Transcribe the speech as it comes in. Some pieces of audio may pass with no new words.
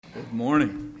Good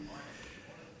morning.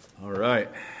 All right.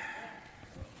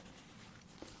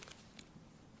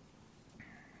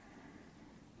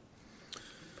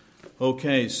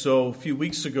 Okay, so a few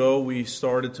weeks ago we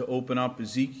started to open up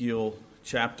Ezekiel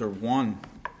chapter 1.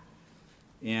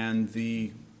 And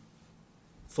the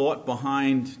thought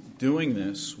behind doing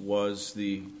this was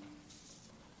the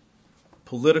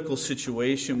political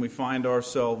situation we find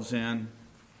ourselves in,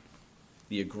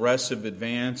 the aggressive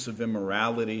advance of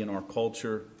immorality in our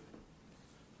culture,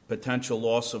 potential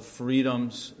loss of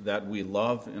freedoms that we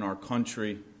love in our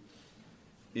country.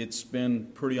 It's been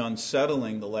pretty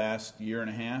unsettling the last year and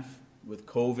a half with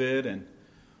COVID and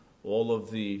all of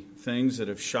the things that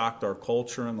have shocked our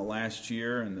culture in the last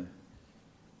year and the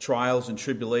trials and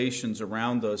tribulations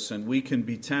around us. And we can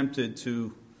be tempted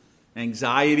to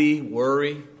anxiety,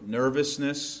 worry,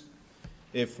 nervousness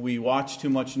if we watch too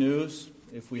much news,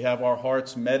 if we have our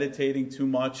hearts meditating too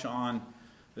much on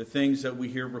the things that we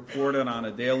hear reported on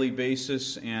a daily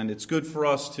basis. And it's good for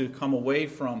us to come away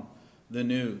from the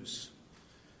news.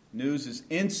 News is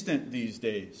instant these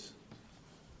days.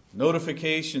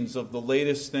 Notifications of the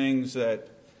latest things that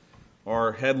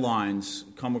are headlines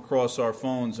come across our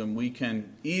phones, and we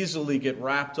can easily get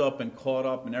wrapped up and caught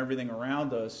up in everything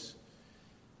around us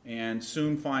and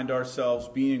soon find ourselves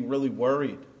being really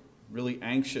worried, really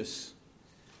anxious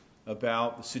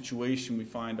about the situation we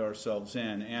find ourselves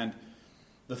in. And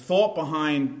the thought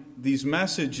behind these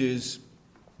messages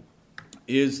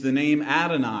is the name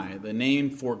Adonai, the name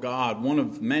for God, one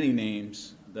of many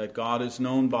names that God is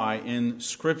known by in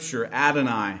Scripture,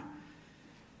 Adonai.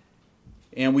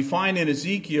 And we find in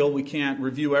Ezekiel, we can't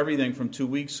review everything from 2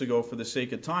 weeks ago for the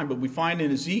sake of time, but we find in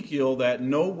Ezekiel that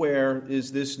nowhere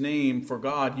is this name for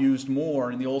God used more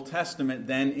in the Old Testament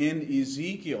than in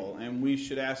Ezekiel. And we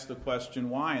should ask the question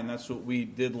why, and that's what we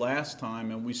did last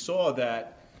time. And we saw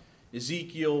that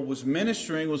Ezekiel was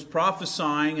ministering, was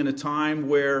prophesying in a time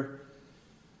where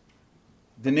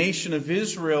the nation of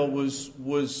Israel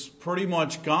was pretty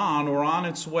much gone or on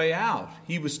its way out.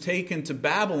 He was taken to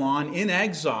Babylon in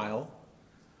exile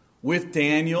with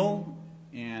Daniel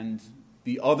and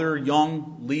the other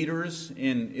young leaders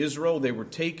in Israel. They were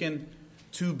taken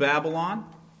to Babylon,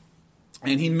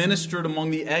 and he ministered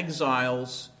among the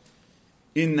exiles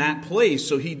in that place.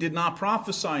 So he did not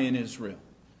prophesy in Israel.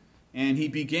 And he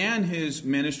began his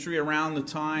ministry around the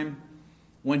time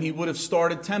when he would have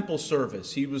started temple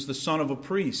service. He was the son of a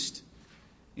priest.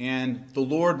 And the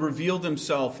Lord revealed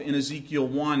himself in Ezekiel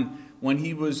 1 when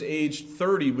he was aged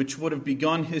 30, which would have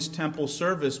begun his temple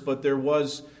service, but there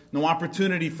was no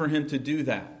opportunity for him to do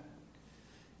that.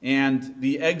 And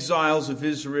the exiles of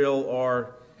Israel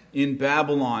are in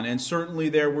Babylon. And certainly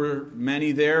there were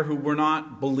many there who were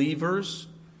not believers,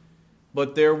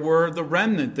 but there were the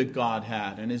remnant that God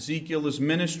had. And Ezekiel is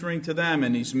ministering to them,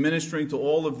 and he's ministering to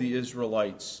all of the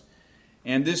Israelites.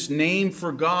 And this name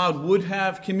for God would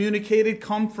have communicated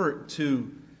comfort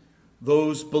to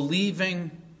those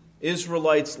believing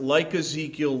Israelites like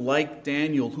Ezekiel, like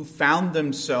Daniel, who found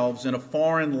themselves in a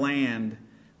foreign land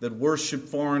that worshiped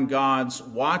foreign gods,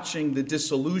 watching the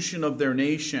dissolution of their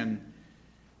nation,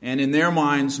 and in their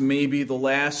minds maybe the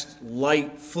last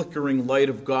light, flickering light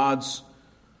of God's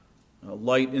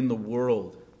light in the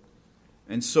world.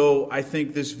 And so I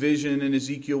think this vision in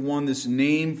Ezekiel 1, this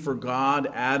name for God,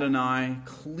 Adonai,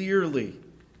 clearly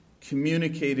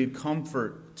communicated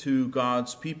comfort to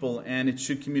God's people, and it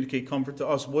should communicate comfort to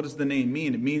us. What does the name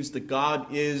mean? It means that God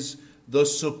is the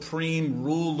supreme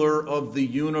ruler of the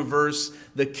universe,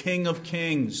 the King of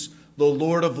kings, the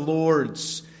Lord of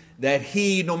lords, that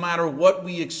he, no matter what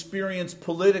we experience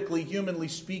politically, humanly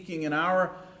speaking, in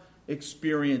our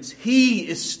experience, he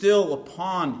is still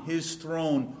upon his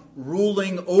throne,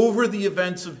 ruling over the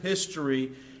events of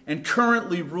history and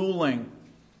currently ruling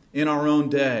in our own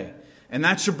day. And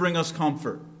that should bring us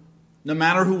comfort. No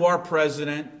matter who our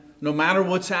president, no matter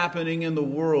what's happening in the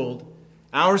world,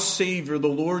 our Savior, the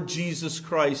Lord Jesus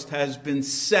Christ, has been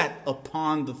set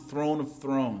upon the throne of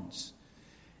thrones.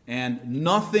 And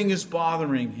nothing is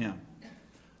bothering him.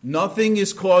 Nothing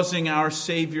is causing our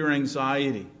Savior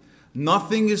anxiety.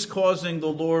 Nothing is causing the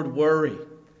Lord worry.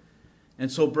 And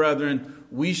so, brethren,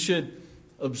 we should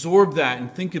absorb that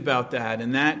and think about that.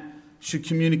 And that should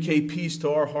communicate peace to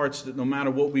our hearts, that no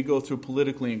matter what we go through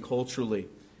politically and culturally,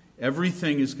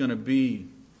 everything is going to be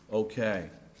okay.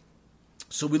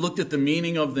 So we looked at the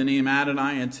meaning of the name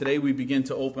Adonai, and today we begin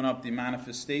to open up the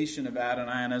manifestation of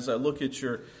Adonai. And as I look at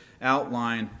your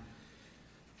outline,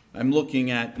 I'm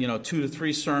looking at, 2 to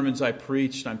 3 sermons I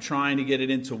preached. I'm trying to get it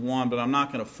into one, but I'm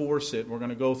not going to force it. We're going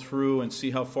to go through and see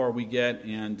how far we get,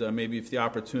 and maybe if the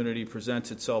opportunity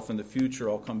presents itself in the future,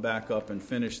 I'll come back up and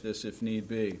finish this if need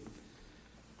be.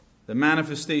 The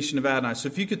manifestation of Adonai. So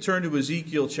if you could turn to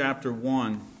Ezekiel chapter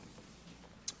 1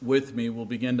 with me, we'll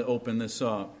begin to open this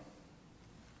up.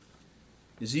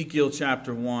 Ezekiel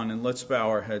chapter 1, and let's bow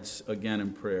our heads again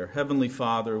in prayer. Heavenly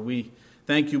Father, we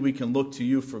thank you we can look to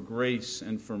you for grace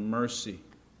and for mercy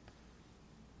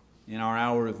in our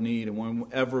hour of need. And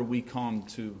whenever we come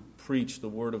to preach the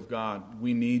Word of God,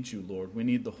 we need you, Lord. We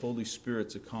need the Holy Spirit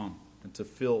to come and to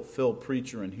fill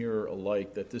preacher and hearer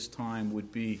alike, that this time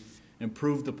would be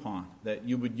improved upon, that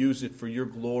you would use it for your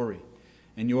glory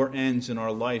and your ends in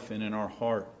our life and in our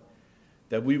heart,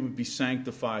 that we would be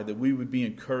sanctified, that we would be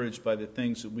encouraged by the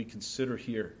things that we consider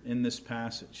here in this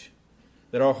passage,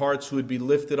 that our hearts would be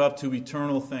lifted up to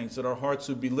eternal things, that our hearts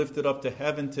would be lifted up to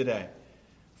heaven today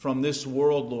from this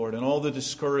world, Lord, and all the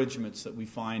discouragements that we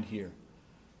find here.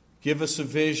 Give us a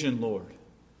vision, Lord.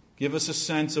 Give us a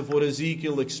sense of what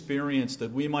Ezekiel experienced,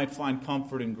 that we might find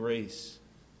comfort and grace,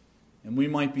 and we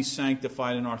might be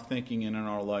sanctified in our thinking and in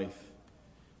our life.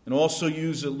 And also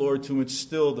use it, Lord, to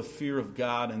instill the fear of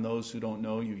God in those who don't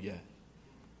know you yet.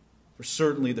 For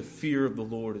certainly the fear of the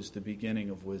Lord is the beginning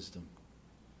of wisdom.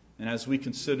 And as we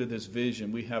consider this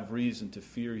vision, we have reason to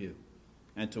fear you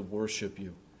and to worship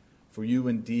you. For you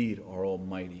indeed are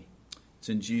almighty. It's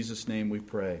in Jesus' name we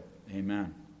pray.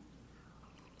 Amen.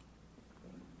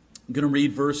 I'm going to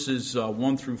read verses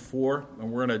 1 through 4,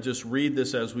 and we're going to just read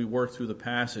this as we work through the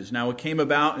passage. Now it came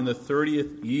about in the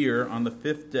 30th year, on the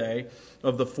 5th day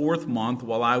of the 4th month,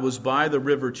 while I was by the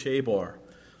river Chebar,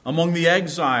 among the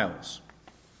exiles.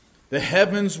 The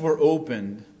heavens were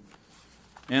opened,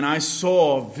 and I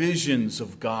saw visions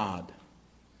of God.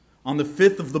 On the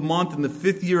 5th of the month, in the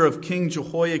 5th year of King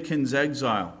Jehoiakim's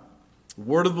exile, the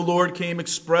word of the Lord came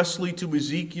expressly to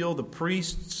Ezekiel, the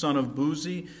priest, son of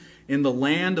Buzi, in the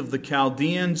land of the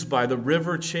Chaldeans by the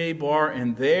river Chebar,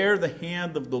 and there the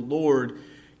hand of the Lord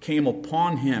came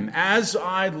upon him. As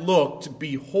I looked,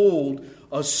 behold,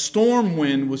 a storm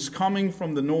wind was coming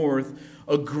from the north,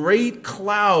 a great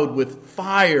cloud with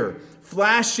fire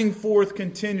flashing forth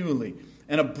continually,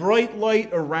 and a bright light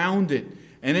around it,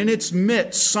 and in its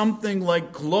midst something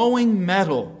like glowing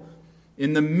metal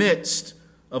in the midst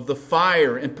of the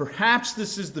fire. And perhaps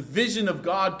this is the vision of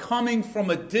God coming from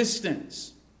a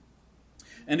distance.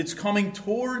 And it's coming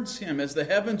towards him as the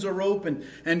heavens are open.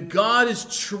 And God is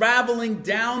traveling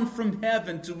down from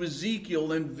heaven to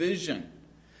Ezekiel in vision.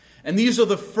 And these are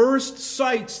the first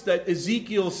sights that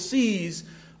Ezekiel sees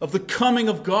of the coming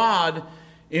of God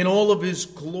in all of his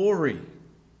glory.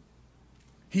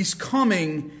 He's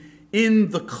coming in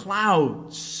the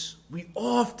clouds. We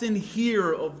often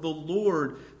hear of the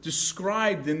Lord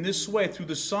described in this way through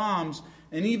the Psalms.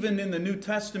 And even in the New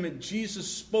Testament, Jesus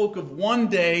spoke of one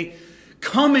day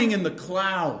coming in the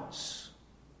clouds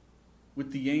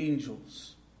with the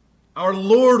angels. Our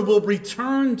Lord will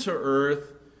return to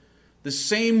earth the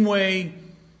same way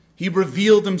he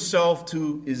revealed himself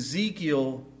to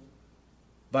Ezekiel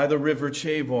by the river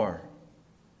Chebar.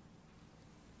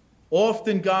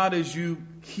 Often God, as you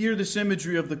hear this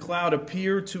imagery of the cloud,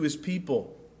 appear to his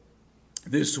people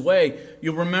this way.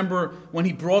 You'll remember when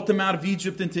he brought them out of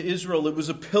Egypt into Israel, it was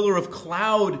a pillar of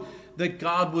cloud that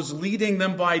God was leading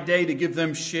them by day to give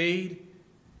them shade,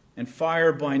 and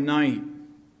fire by night.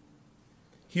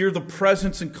 Here the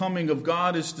presence and coming of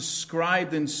God is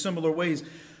described in similar ways.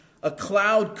 A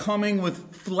cloud coming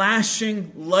with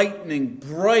flashing lightning,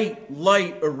 bright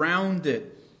light around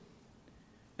it,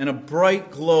 and a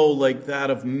bright glow like that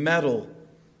of metal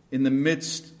in the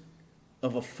midst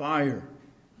of a fire.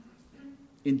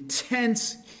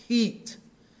 Intense heat,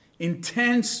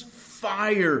 intense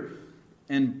fire,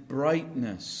 and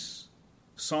brightness.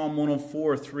 Psalm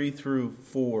 104, 3 through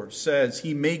 4 says,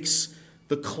 he makes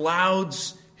the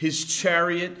clouds his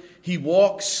chariot. He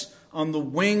walks on the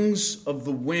wings of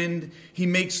the wind. He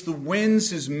makes the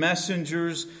winds his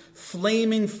messengers,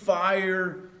 flaming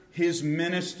fire his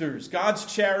ministers. God's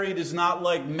chariot is not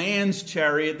like man's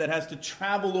chariot that has to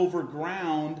travel over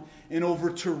ground and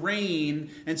over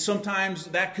terrain. And sometimes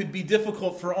that could be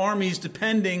difficult for armies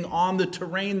depending on the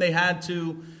terrain they had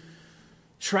to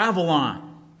travel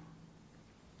on.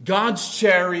 God's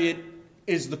chariot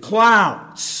is the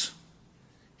clouds.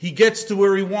 He gets to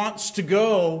where he wants to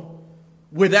go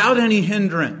without any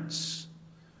hindrance,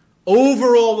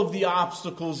 over all of the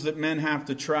obstacles that men have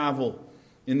to travel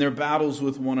in their battles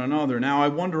with one another. Now, I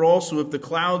wonder also if the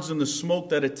clouds and the smoke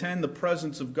that attend the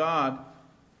presence of God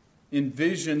in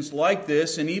visions like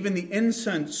this, and even the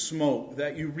incense smoke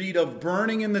that you read of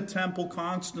burning in the temple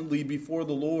constantly before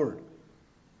the Lord,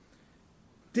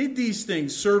 did these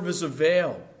things serve as a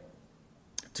veil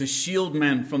to shield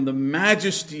men from the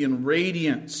majesty and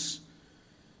radiance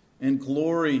and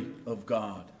glory of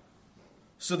God?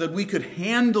 so that we could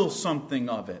handle something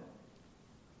of it.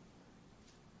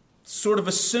 Sort of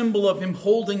a symbol of him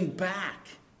holding back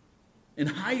and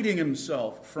hiding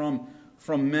himself from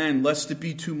men, lest it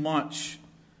be too much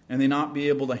and they not be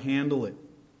able to handle it.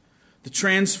 The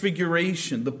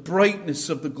transfiguration, the brightness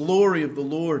of the glory of the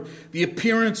Lord, the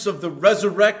appearance of the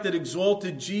resurrected,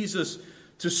 exalted Jesus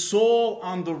to Saul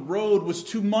on the road was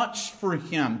too much for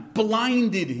him,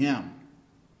 blinded him.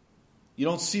 You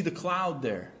don't see the cloud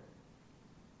there.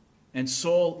 And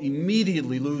Saul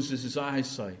immediately loses his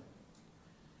eyesight.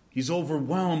 He's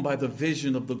overwhelmed by the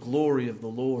vision of the glory of the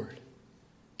Lord.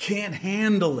 Can't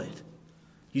handle it.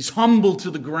 He's humbled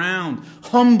to the ground,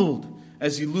 humbled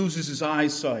as he loses his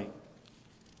eyesight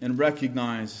and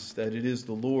recognizes that it is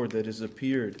the Lord that has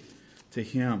appeared to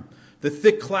him. The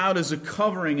thick cloud is a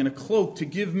covering and a cloak to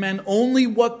give men only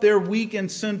what their weak and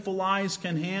sinful eyes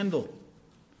can handle,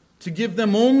 to give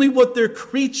them only what their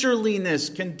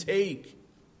creatureliness can take.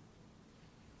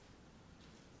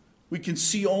 We can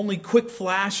see only quick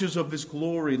flashes of his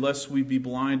glory, lest we be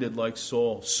blinded like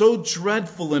Saul. So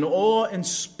dreadful and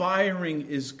awe-inspiring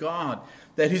is God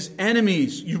that his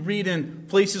enemies, you read in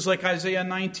places like Isaiah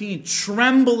 19,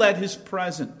 tremble at his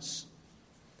presence,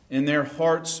 and their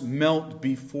hearts melt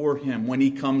before him when he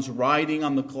comes riding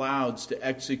on the clouds to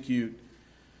execute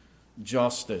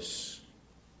justice.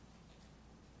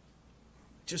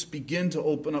 Just begin to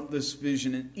open up this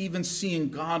vision, and even seeing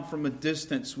God from a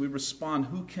distance, we respond,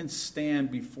 who can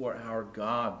stand before our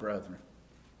God, brethren?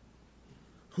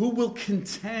 Who will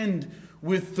contend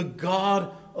with the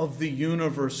God of the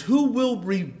universe? Who will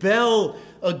rebel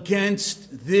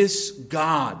against this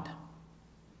God?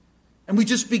 And we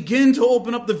just begin to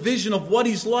open up the vision of what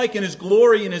he's like in his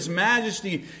glory and his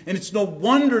majesty. And it's no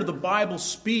wonder the Bible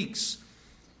speaks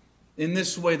in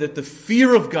this way, that the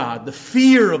fear of God, the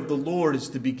fear of the Lord, is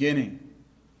the beginning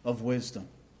of wisdom.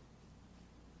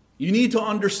 You need to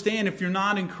understand, if you're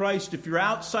not in Christ, if you're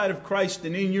outside of Christ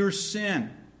and in your sin,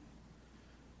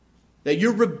 that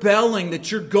you're rebelling,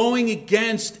 that you're going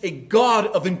against a God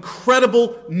of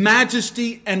incredible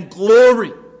majesty and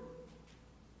glory.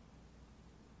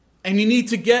 And you need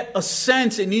to get a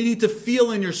sense, and you need to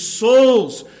feel in your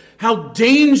souls how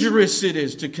dangerous it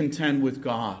is to contend with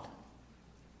God.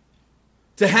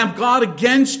 To have God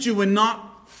against you and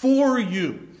not for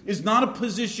you is not a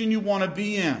position you want to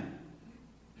be in.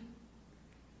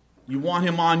 You want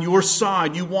him on your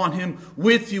side. You want him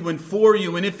with you and for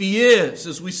you. And if he is,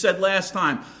 as we said last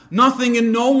time, nothing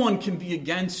and no one can be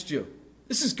against you.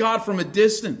 This is God from a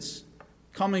distance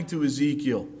coming to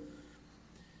Ezekiel.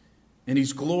 And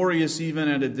he's glorious even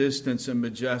at a distance and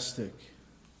majestic.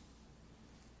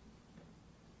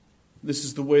 This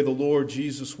is the way the Lord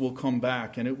Jesus will come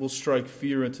back, and it will strike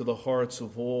fear into the hearts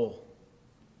of all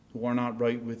who are not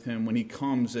right with him when he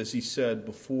comes, as he said,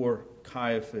 before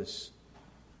Caiaphas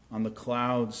on the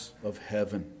clouds of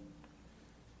heaven.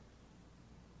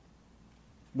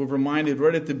 We're reminded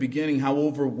right at the beginning how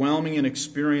overwhelming an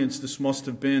experience this must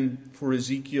have been for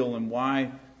Ezekiel, and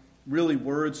why really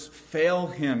words fail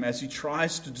him as he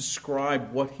tries to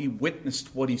describe what he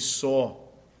witnessed, what he saw.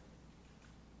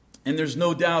 And there's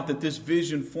no doubt that this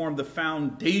vision formed the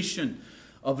foundation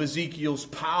of Ezekiel's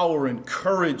power and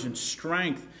courage and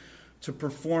strength to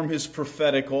perform his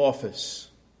prophetic office.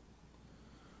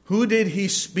 Who did he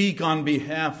speak on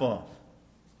behalf of?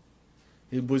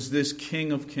 It was this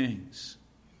King of Kings,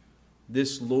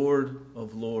 this Lord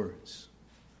of Lords.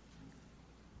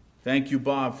 Thank you,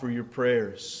 Bob, for your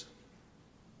prayers.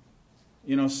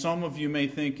 You know, some of you may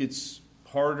think it's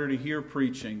harder to hear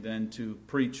preaching than to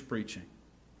preach preaching.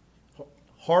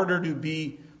 Harder to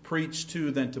be preached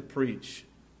to than to preach.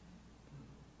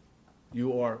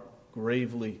 You are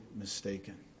gravely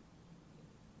mistaken.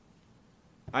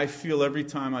 I feel every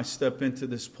time I step into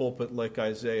this pulpit like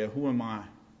Isaiah, who am I?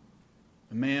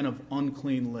 A man of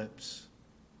unclean lips.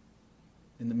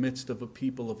 In the midst of a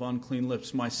people of unclean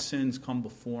lips, my sins come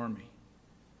before me.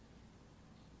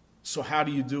 So how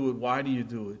do you do it? Why do you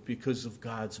do it? Because of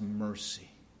God's mercy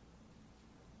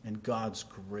and God's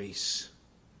grace.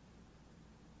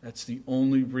 That's the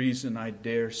only reason I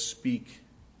dare speak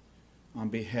on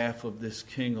behalf of this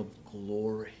King of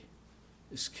glory,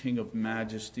 this King of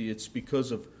majesty. It's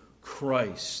because of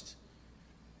Christ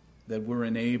that we're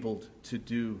enabled to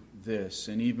do this.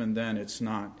 And even then, it's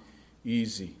not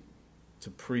easy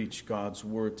to preach God's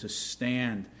word, to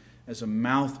stand as a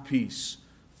mouthpiece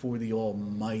for the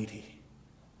Almighty,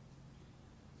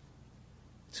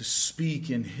 to speak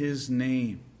in his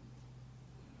name.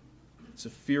 It's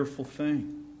a fearful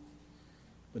thing.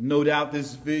 But no doubt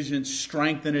this vision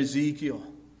strengthened Ezekiel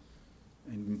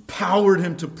and empowered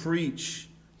him to preach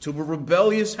to a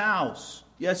rebellious house,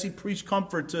 Yes, he preached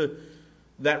comfort to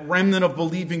that remnant of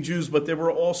believing Jews, but there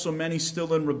were also many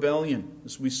still in rebellion,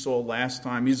 as we saw last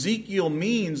time. Ezekiel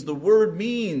the word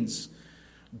means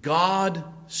God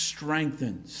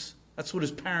strengthens. That's what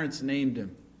his parents named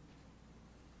him.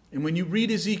 And when you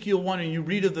read Ezekiel 1 and you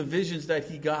read of the visions that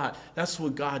he got, that's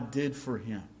what God did for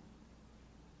him.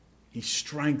 He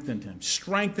strengthened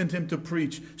him to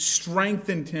preach,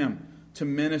 strengthened him to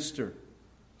minister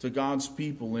to God's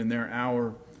people in their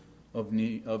hour of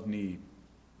need.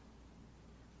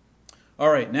 All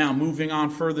right, now moving on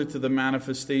further to the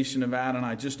manifestation of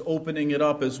Adonai, just opening it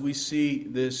up as we see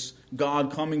this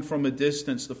God coming from a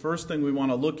distance. The first thing we want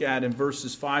to look at in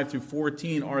verses 5 through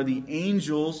 14 are the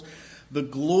angels, the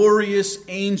glorious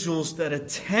angels that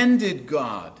attended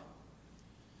God.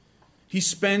 He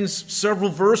spends several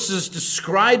verses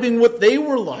describing what they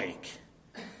were like.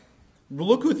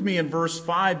 Look with me in verse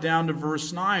 5 down to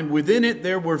verse 9. Within it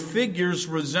there were figures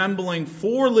resembling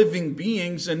 4 living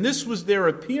beings, and this was their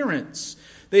appearance.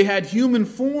 They had human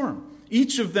form.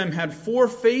 Each of them had 4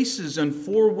 faces and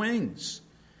 4 wings.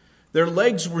 Their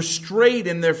legs were straight,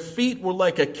 and their feet were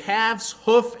like a calf's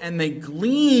hoof, and they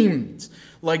gleamed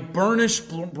like burnished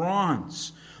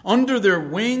bronze. Under their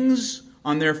wings,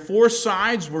 on their 4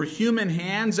 sides, were human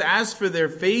hands. As for their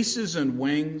faces and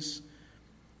wings,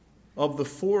 of the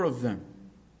 4 of them,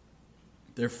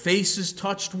 their faces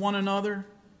touched one another,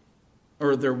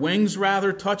 or their wings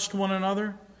rather touched one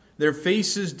another. Their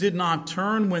faces did not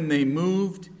turn when they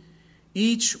moved.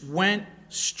 Each went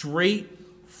straight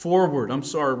forward.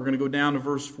 We're going to go down to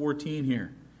verse 14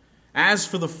 here. As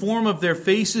for the form of their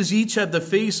faces, each had the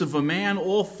face of a man.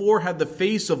 All 4 had the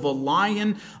face of a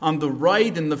lion on the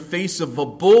right and the face of a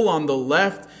bull on the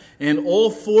left. And all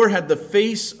 4 had the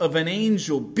face of an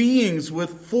angel, beings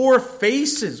with 4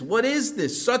 faces. What is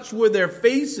this? Such were their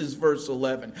faces, verse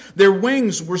 11. Their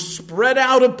wings were spread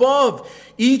out above.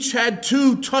 Each had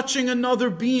 2 touching another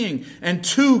being, and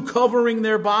 2 covering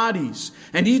their bodies.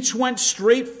 And each went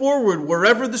straight forward.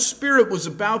 Wherever the Spirit was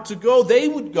about to go, they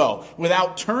would go,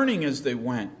 without turning as they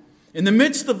went. In the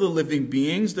midst of the living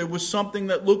beings, there was something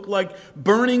that looked like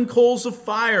burning coals of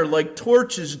fire, like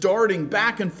torches darting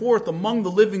back and forth among the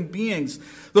living beings.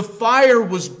 The fire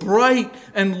was bright,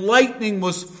 and lightning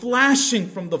was flashing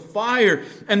from the fire,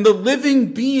 and the living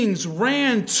beings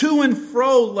ran to and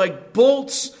fro like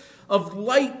bolts of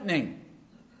lightning.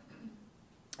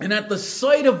 And at the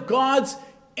sight of God's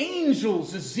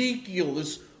angels, Ezekiel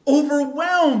is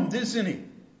overwhelmed, isn't he?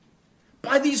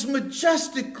 By these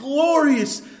majestic,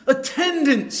 glorious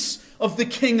attendants of the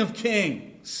King of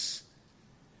Kings.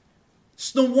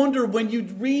 It's no wonder when you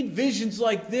read visions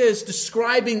like this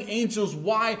describing angels,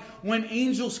 why when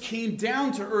angels came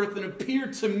down to earth and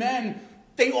appeared to men,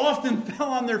 they often fell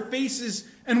on their faces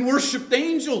and worshipped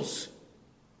angels.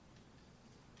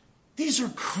 These are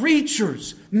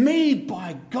creatures made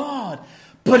by God,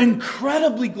 but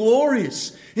incredibly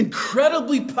glorious,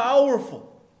 incredibly powerful.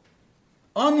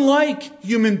 Unlike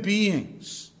human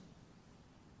beings,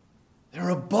 they're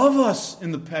above us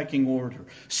in the pecking order.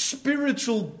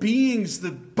 Spiritual beings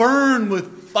that burn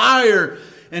with fire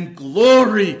and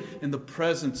glory in the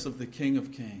presence of the King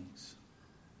of Kings.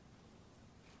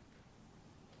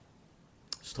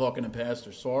 I was talking to Pastor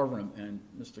Sarver and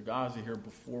Mr. Ghazi here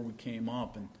before we came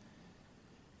up, and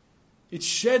it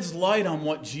sheds light on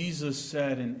what Jesus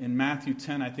said in Matthew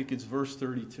 10, I think it's verse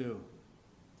 32.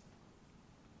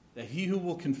 That he who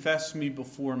will confess me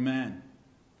before men,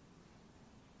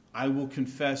 I will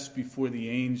confess before the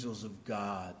angels of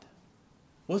God.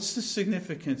 What's the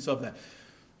significance of that?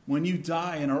 When you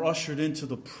die and are ushered into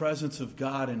the presence of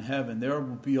God in heaven, there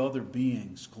will be other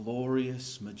beings,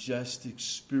 glorious, majestic,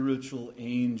 spiritual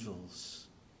angels.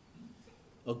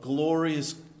 A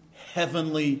glorious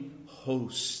heavenly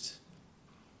host.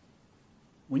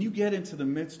 When you get into the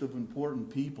midst of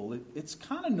important people, it's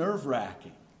kind of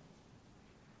nerve-wracking.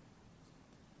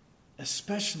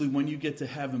 Especially when you get to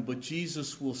heaven. But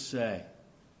Jesus will say,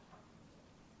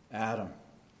 Adam,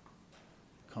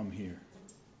 come here.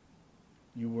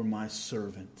 You were my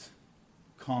servant.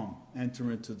 Come,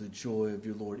 enter into the joy of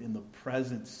your Lord in the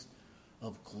presence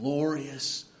of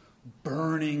glorious,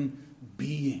 burning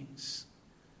beings.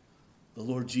 The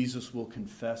Lord Jesus will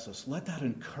confess us. Let that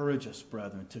encourage us,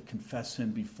 brethren, to confess him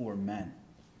before men.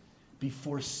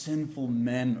 Before sinful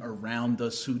men around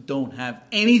us who don't have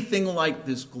anything like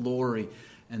this glory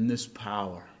and this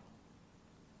power.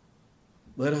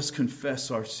 Let us confess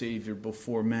our Savior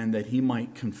before men that he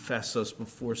might confess us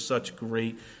before such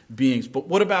great beings. But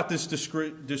what about this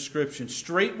description?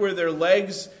 Straight were their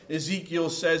legs,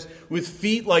 Ezekiel says, with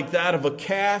feet like that of a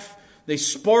calf. They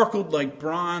sparkled like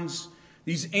bronze.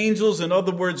 These angels, in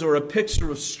other words, are a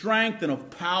picture of strength and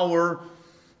of power.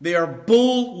 They are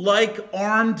bull-like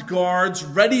armed guards,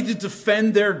 ready to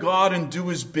defend their God and do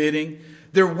his bidding.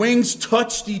 Their wings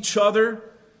touched each other.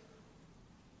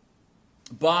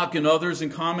 Bach and others,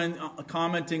 in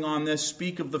commenting on this,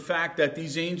 speak of the fact that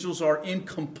these angels are in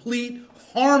complete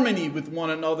harmony with one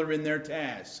another in their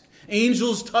task.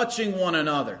 Angels touching one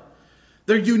another.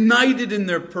 They're united in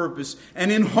their purpose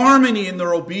and in harmony in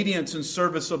their obedience and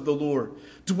service of the Lord,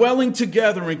 dwelling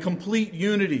together in complete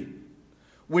unity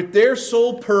with their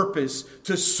sole purpose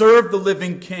to serve the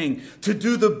living King, to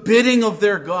do the bidding of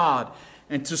their God,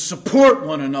 and to support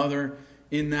one another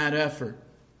in that effort.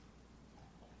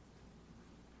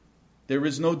 There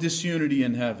is no disunity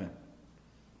in heaven.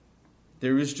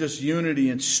 There is just unity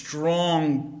and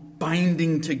strong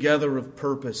binding together of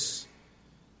purpose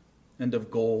and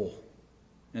of goal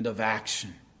and of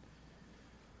action.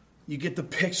 You get the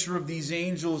picture of these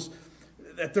angels,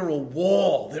 that they're a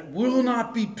wall that will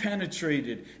not be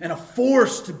penetrated and a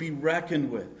force to be reckoned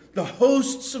with. The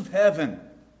hosts of heaven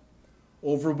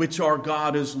over which our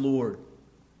God is Lord,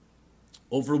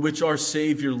 over which our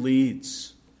Savior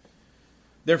leads.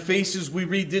 Their faces, we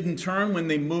read, didn't turn when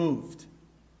they moved.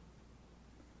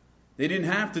 They didn't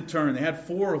have to turn. They had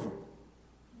 4 of them.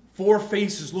 4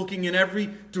 faces looking in every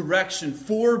direction.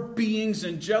 4 beings,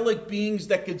 angelic beings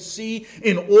that could see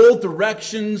in all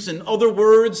directions. In other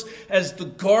words, as the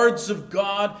guards of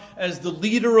God, as the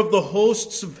leader of the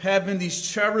hosts of heaven, these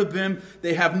cherubim,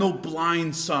 they have no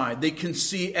blind side. They can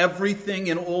see everything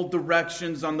in all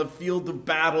directions on the field of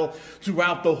battle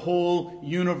throughout the whole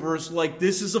universe. Like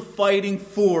this is a fighting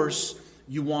force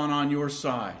you want on your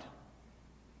side.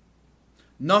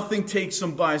 Nothing takes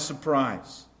them by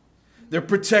surprise. They're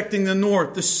protecting the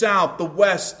north, the south, the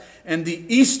west, and the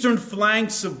eastern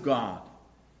flanks of God.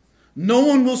 No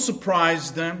one will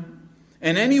surprise them,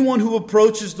 and anyone who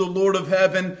approaches the Lord of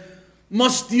heaven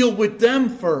must deal with them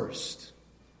first.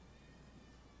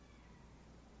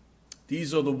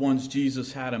 These are the ones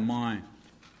Jesus had in mind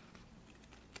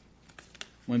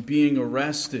when being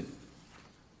arrested.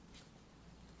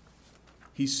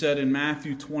 He said in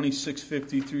Matthew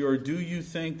 26:53, "Or do you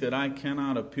think that I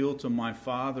cannot appeal to my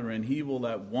Father, and he will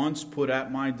at once put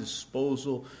at my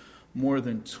disposal more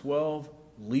than 12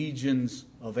 legions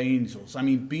of angels?" I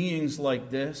mean, beings like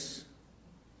this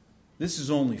is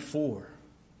only 4.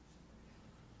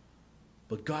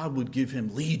 But God would give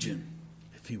him legion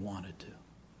if he wanted to.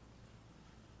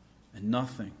 And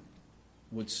nothing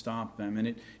would stop them.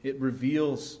 And it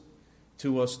reveals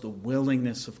to us the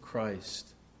willingness of Christ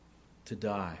to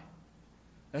die.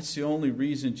 That's the only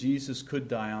reason Jesus could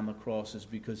die on the cross, is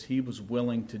because he was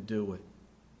willing to do it.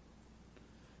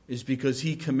 Is because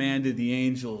he commanded the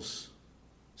angels,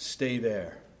 stay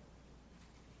there.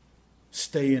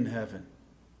 Stay in heaven.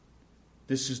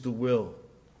 This is the will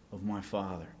of my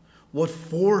Father. What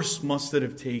force must it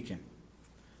have taken?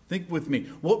 Think with me.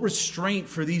 What restraint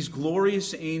for these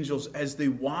glorious angels as they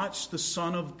watched the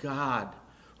Son of God,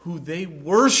 who they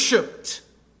worshipped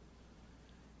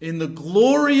in the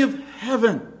glory of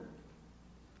heaven,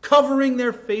 covering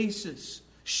their faces,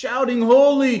 shouting,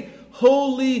 "Holy,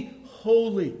 holy,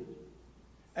 holy,"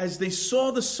 as they saw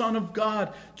the Son of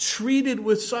God treated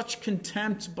with such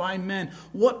contempt by men.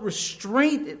 What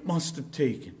restraint it must have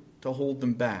taken to hold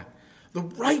them back. The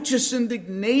righteous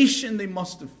indignation they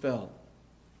must have felt.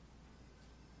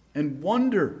 And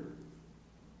wonder.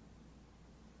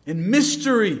 And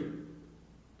mystery.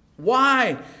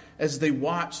 Why? As they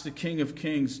watch the King of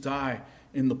Kings die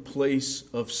in the place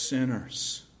of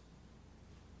sinners.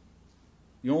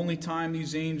 The only time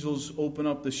these angels open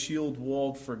up the shield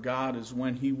wall for God is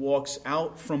when he walks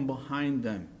out from behind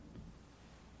them,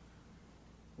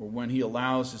 or when he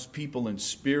allows his people in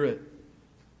spirit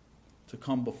to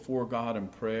come before God in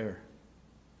prayer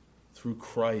through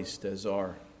Christ as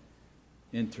our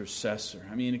intercessor.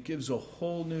 I mean, it gives a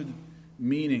whole new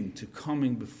meaning to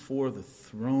coming before the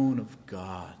throne of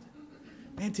God.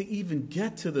 Man, to even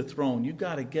get to the throne, you've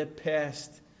got to get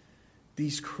past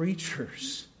these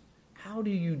creatures. How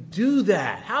do you do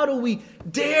that? How do we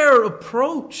dare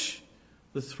approach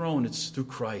the throne? It's through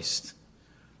Christ,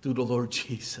 through the Lord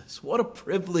Jesus. What a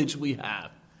privilege we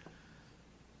have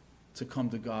to come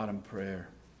to God in prayer.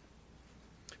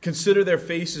 Consider their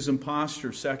faces and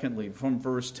posture, secondly, from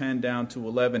verse 10 down to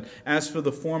 11. As for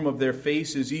the form of their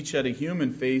faces, each had a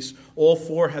human face. All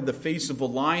 4 had the face of a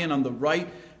lion on the right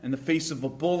and the face of a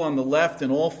bull on the left,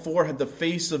 and all 4 had the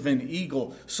face of an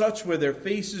eagle. Such were their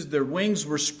faces. Their wings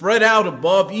were spread out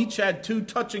above. Each had 2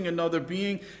 touching another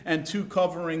being and 2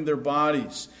 covering their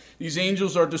bodies. These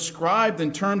angels are described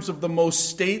in terms of the most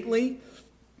stately,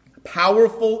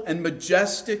 powerful and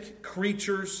majestic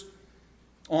creatures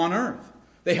on earth.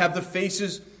 They have the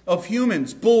faces of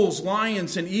humans, bulls,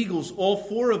 lions, and eagles, all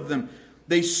four of them.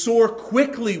 They soar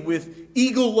quickly with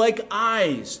eagle-like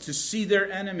eyes to see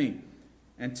their enemy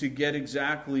and to get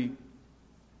exactly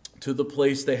to the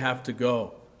place they have to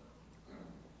go.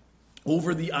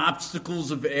 Over the obstacles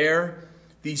of air,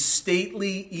 these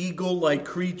stately eagle-like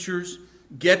creatures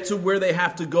get to where they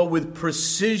have to go with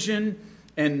precision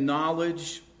and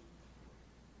knowledge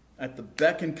at the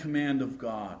beck and command of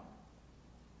God.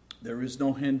 There is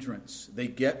no hindrance. They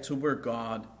get to where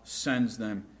God sends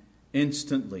them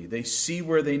instantly. They see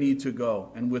where they need to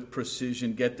go and with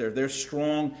precision get there. They're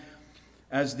strong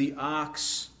as the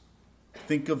ox.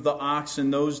 Think of the ox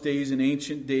in those days, in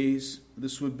ancient days.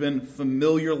 This would have been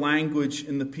familiar language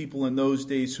in the people in those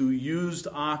days who used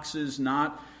oxes,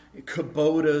 not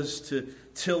kubotas, to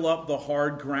till up the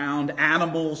hard ground.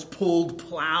 Animals pulled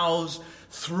plows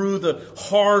through the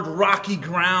hard, rocky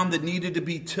ground that needed to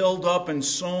be tilled up and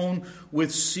sown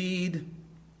with seed.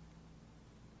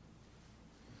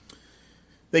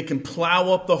 They can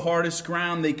plow up the hardest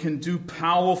ground. They can do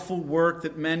powerful work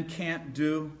that men can't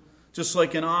do. Just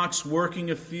like an ox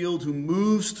working a field who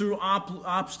moves through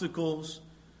obstacles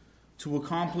to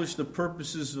accomplish the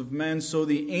purposes of men, so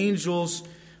the angels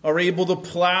are able to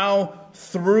plow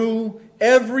through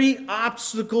every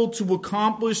obstacle to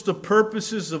accomplish the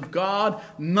purposes of God.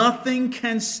 Nothing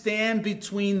can stand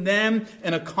between them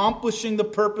and accomplishing the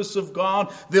purpose of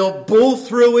God. They'll pull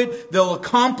through it, they'll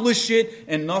accomplish it,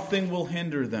 and nothing will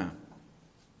hinder them.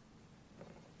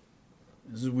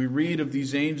 As we read of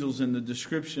these angels in the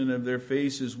description of their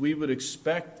faces, we would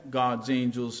expect God's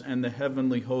angels and the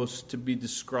heavenly hosts to be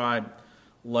described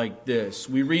like this.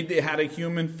 We read they had a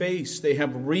human face, they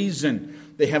have reason,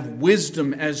 they have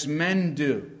wisdom as men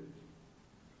do,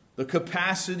 the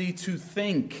capacity to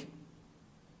think,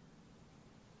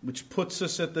 which puts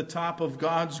us at the top of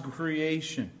God's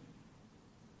creation.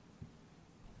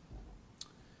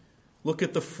 Look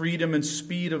at the freedom and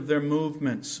speed of their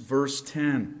movements. Verse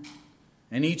 10.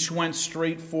 And each went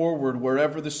straight forward.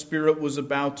 Wherever the Spirit was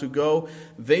about to go,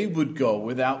 they would go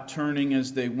without turning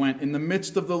as they went. In the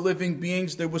midst of the living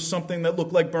beings, there was something that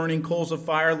looked like burning coals of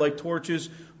fire, like torches,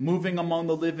 moving among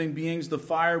the living beings. The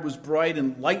fire was bright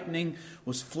and lightning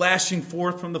was flashing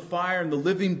forth from the fire, and the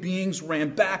living beings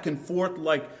ran back and forth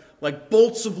like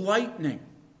bolts of lightning.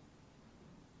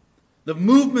 The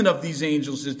movement of these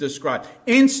angels is described.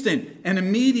 Instant and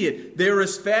immediate. They're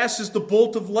as fast as the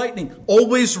bolt of lightning.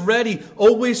 Always ready,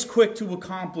 always quick to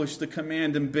accomplish the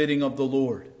command and bidding of the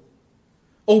Lord.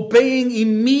 Obeying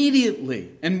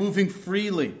immediately and moving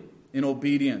freely in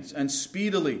obedience and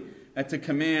speedily at the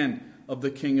command of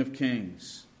the King of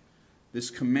Kings.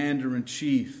 This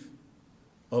commander-in-chief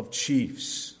of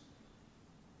chiefs.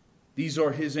 These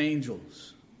are his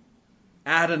angels.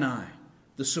 Adonai,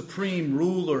 the supreme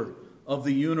ruler of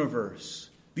the universe.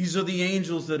 These are the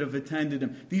angels that have attended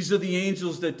him. These are the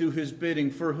angels that do his bidding.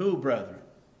 For who, brethren?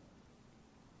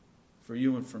 For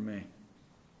you and for me.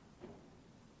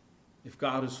 If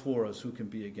God is for us, who can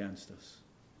be against us?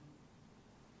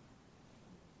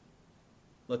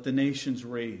 Let the nations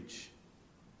rage.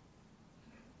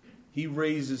 He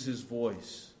raises his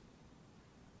voice.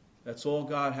 That's all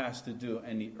God has to do,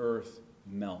 and the earth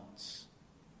melts.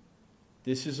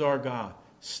 This is our God,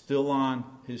 still on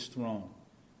his throne.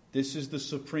 This is the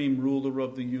supreme ruler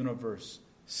of the universe,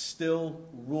 still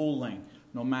ruling,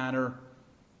 no matter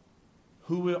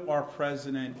who our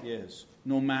president is,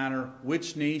 no matter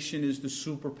which nation is the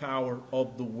superpower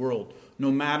of the world, no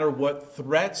matter what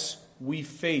threats we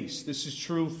face. This is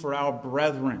true for our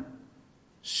brethren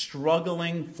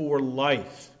struggling for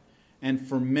life and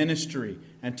for ministry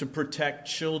and to protect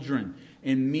children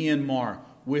in Myanmar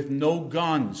with no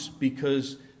guns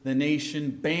because the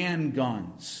nation banned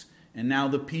guns. And now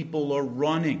the people are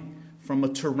running from a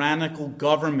tyrannical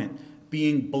government,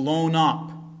 being blown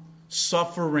up,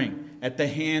 suffering at the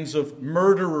hands of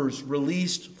murderers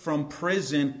released from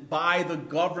prison by the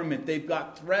government. They've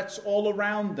got threats all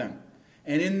around them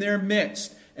and in their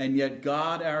midst. And yet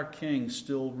God, our King,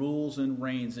 still rules and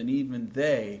reigns. And even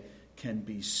they can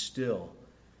be still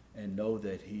and know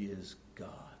that he is God.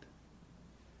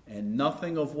 And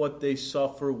nothing of what they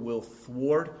suffer will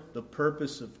thwart the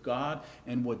purpose of God.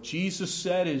 And what Jesus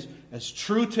said is as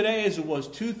true today as it was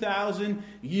 2,000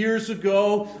 years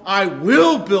ago. I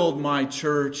will build my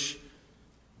church,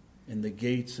 and the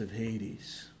gates of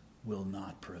Hades will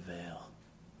not prevail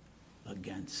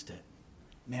against it.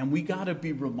 Man, we got to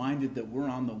be reminded that we're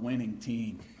on the winning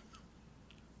team.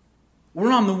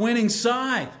 We're on the winning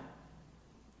side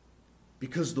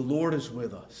because the Lord is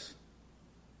with us.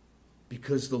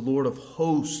 because the Lord of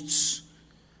hosts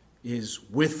is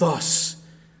with us.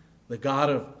 The God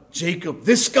of Jacob,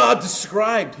 this God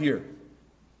described here,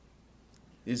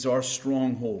 is our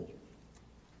stronghold.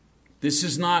 This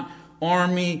is not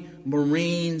Army,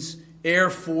 Marines, Air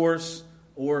Force,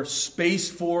 or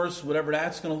Space Force, whatever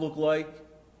that's going to look like.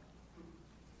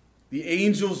 The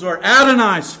angels are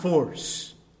Adonai's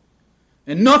force.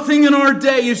 And nothing in our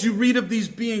day, as you read of these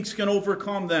beings, can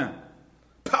overcome them.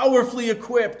 Powerfully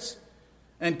equipped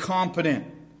and competent.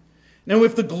 Now,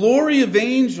 if the glory of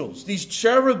angels, these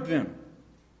cherubim,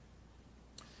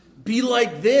 be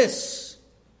like this,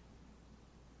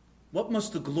 what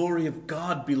must the glory of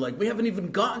God be like? We haven't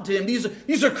even gotten to Him.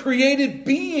 These are created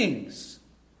beings.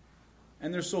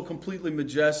 And they're so completely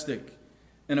majestic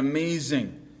and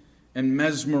amazing and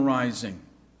mesmerizing.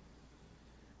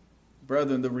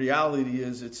 Brethren, the reality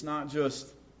is it's not just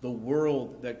the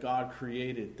world that God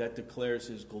created that declares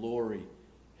His glory.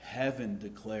 Heaven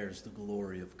declares the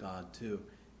glory of God too,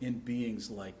 in beings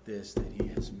like this that He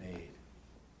has made.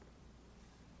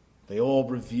 They all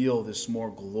reveal this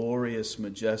more glorious,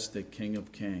 majestic King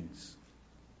of Kings.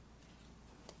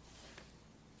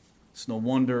 It's no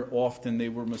wonder often they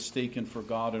were mistaken for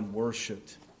God and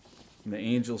worshipped. And the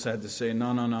angels had to say,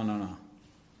 no.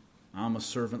 I'm a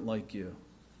servant like you.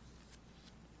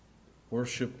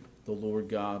 Worship the Lord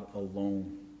God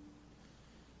alone.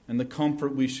 And the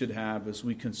comfort we should have as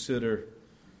we consider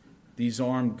these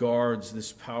armed guards,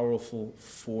 this powerful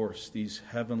force, this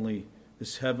heavenly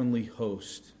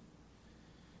host.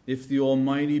 If the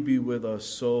Almighty be with us,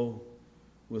 so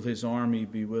will His army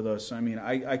be with us. I mean,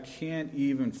 I can't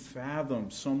even fathom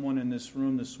someone in this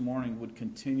room this morning would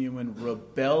continue in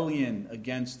rebellion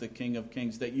against the King of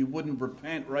Kings, that you wouldn't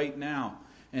repent right now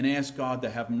and ask God to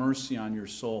have mercy on your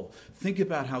soul. Think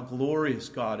about how glorious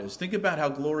God is. Think about how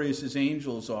glorious His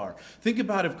angels are. Think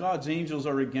about if God's angels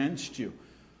are against you.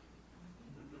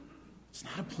 It's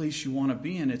not a place you want to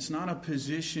be in. It's not a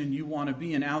position you want to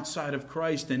be in outside of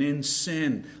Christ and in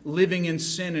sin, living in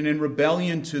sin and in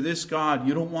rebellion to this God.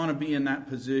 You don't want to be in that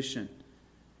position.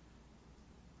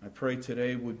 I pray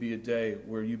today would be a day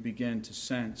where you begin to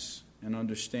sense and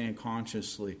understand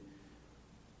consciously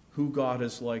who God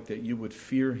is like, that you would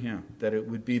fear Him, that it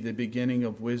would be the beginning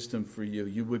of wisdom for you.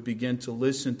 You would begin to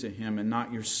listen to Him and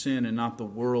not your sin and not the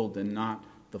world and not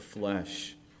the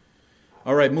flesh.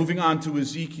 All right, moving on to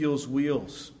Ezekiel's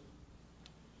wheels.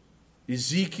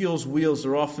 Ezekiel's wheels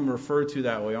are often referred to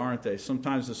that way, aren't they?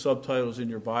 Sometimes the subtitles in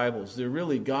your Bibles, they're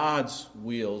really God's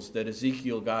wheels that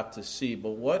Ezekiel got to see.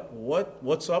 But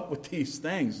what's up with these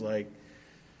things? Like,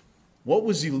 what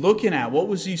was he looking at? What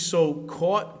was he so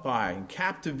caught by and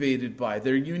captivated by?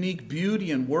 Their unique beauty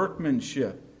and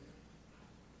workmanship.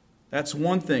 That's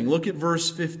one thing. Look at verse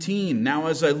 15. Now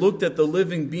as I looked at the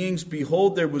living beings,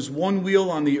 behold, there was one wheel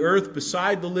on the earth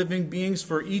beside the living beings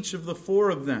for each of the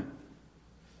four of them.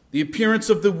 The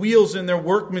appearance of the wheels and their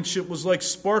workmanship was like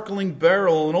sparkling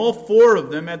beryl, and all four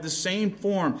of them had the same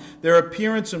form, their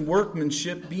appearance and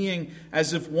workmanship being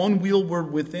as if one wheel were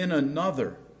within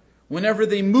another. Whenever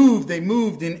they moved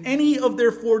in any of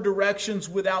their four directions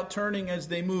without turning as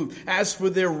they moved. As for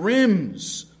their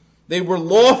rims, they were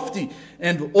lofty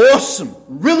and awesome.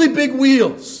 Really big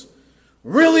wheels.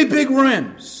 Really big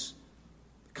rims.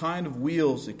 The kind of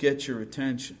wheels that get your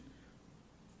attention.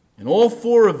 And all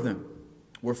four of them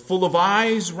were full of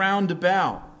eyes round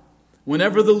about.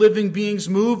 Whenever the living beings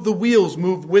moved, the wheels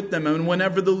moved with them. And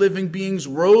whenever the living beings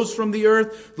rose from the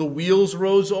earth, the wheels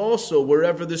rose also.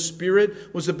 Wherever the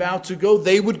Spirit was about to go,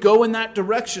 they would go in that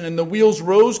direction. And the wheels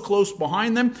rose close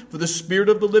behind them, for the Spirit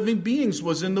of the living beings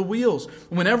was in the wheels.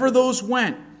 Whenever those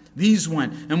went, these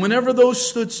went. And whenever those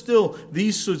stood still,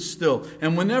 these stood still.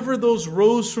 And whenever those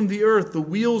rose from the earth, the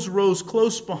wheels rose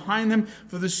close behind them,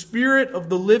 for the Spirit of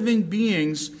the living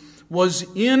beings was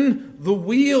in the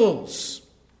wheels.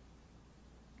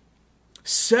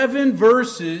 7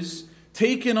 verses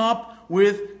taken up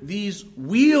with these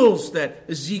wheels that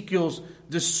Ezekiel's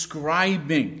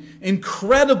describing.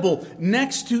 Incredible.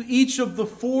 Next to each of the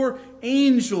four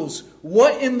angels,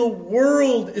 what in the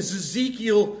world is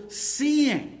Ezekiel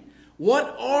seeing?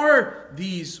 What are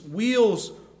these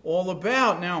wheels all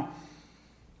about? Now,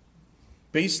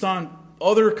 based on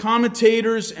other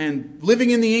commentators and living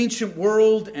in the ancient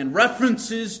world and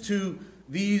references to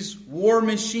these war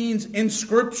machines in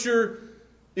Scripture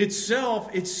itself,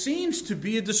 it seems to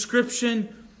be a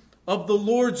description of the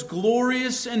Lord's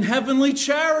glorious and heavenly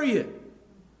chariot.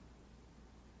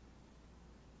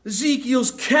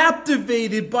 Ezekiel's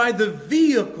captivated by the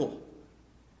vehicle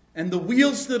and the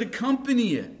wheels that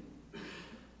accompany it.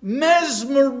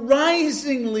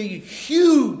 Mesmerizingly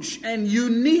huge and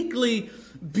uniquely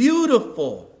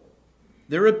beautiful.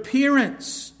 Their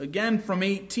appearance, again from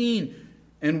 18,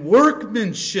 and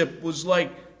workmanship was like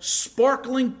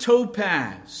sparkling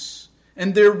topaz.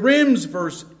 And their rims,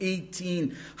 verse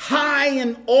 18, high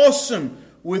and awesome,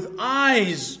 with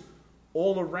eyes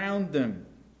all around them.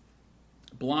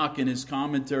 Bloch in his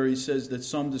commentary says that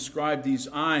some describe these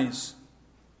eyes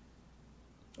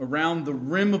around the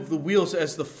rim of the wheels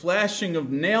as the flashing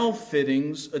of nail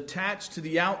fittings attached to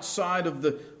the outside of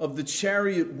the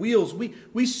chariot wheels.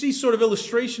 We see sort of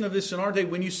illustration of this in our day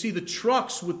when you see the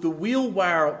trucks with the wheel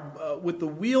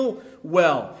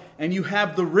well, and you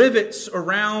have the rivets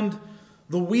around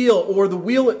the wheel, or the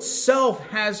wheel itself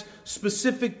has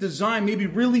specific design, maybe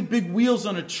really big wheels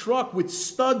on a truck with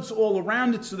studs all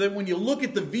around it, so that when you look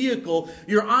at the vehicle,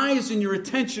 your eyes and your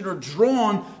attention are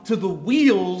drawn to the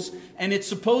wheels, and it's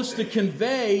supposed to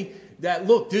convey that,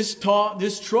 look, this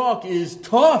truck is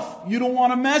tough. You don't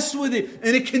want to mess with it,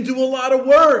 and it can do a lot of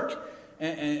work.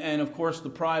 And of course, the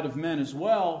pride of men as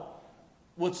well.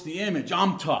 What's the image?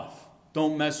 I'm tough.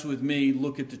 Don't mess with me.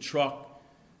 Look at the truck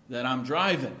that I'm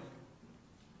driving.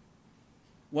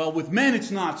 Well, with men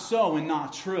it's not so and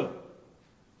not true.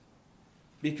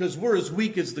 Because we're as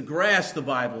weak as the grass, the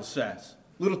Bible says.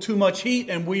 A little too much heat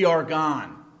and we are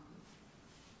gone.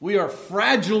 We are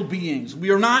fragile beings.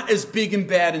 We are not as big and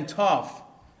bad and tough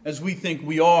as we think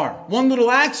we are. One little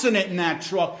accident in that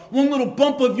truck, one little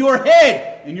bump of your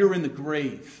head, and you're in the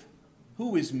grave.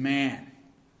 Who is man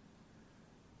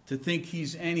to think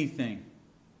he's anything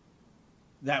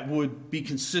that would be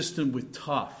consistent with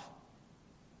tough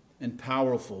and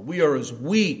powerful? We are as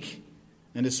weak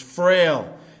and as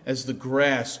frail as the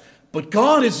grass. But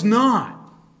God is not.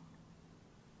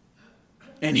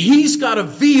 And He's got a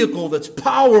vehicle that's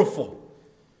powerful,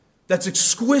 that's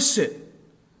exquisite,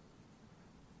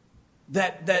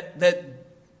 that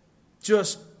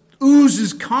just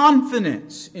oozes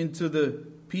confidence into the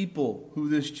people who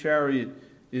this chariot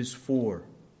is for.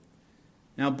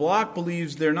 Now, Bloch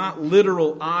believes they're not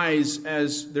literal eyes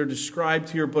as they're described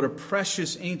here, but a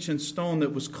precious ancient stone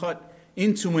that was cut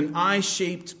into an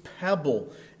eye-shaped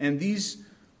pebble. And these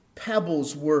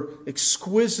pebbles were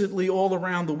exquisitely all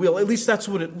around the wheel. At least that's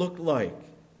what it looked like.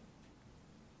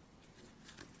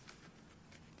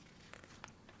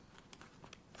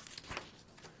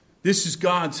 This is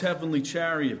God's heavenly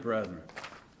chariot, brethren,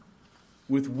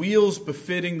 with wheels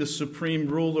befitting the supreme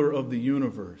ruler of the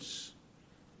universe.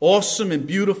 Awesome and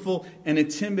beautiful and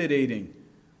intimidating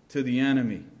to the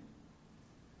enemy.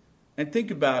 And think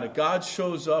about it. God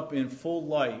shows up in full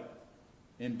light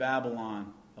in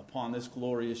Babylon upon this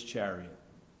glorious chariot.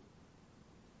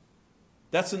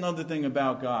 That's another thing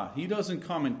about God. He doesn't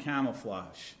come in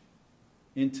camouflage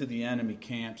into the enemy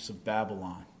camps of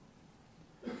Babylon.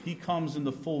 He comes in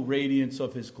the full radiance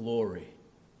of His glory.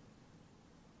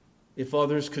 If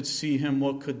others could see Him,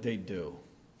 what could they do?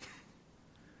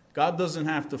 God doesn't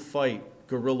have to fight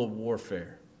guerrilla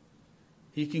warfare.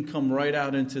 He can come right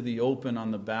out into the open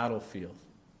on the battlefield.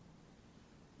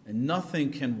 And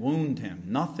nothing can wound Him.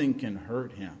 Nothing can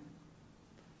hurt Him.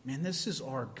 Man, this is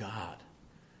our God.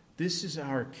 This is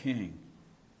our King.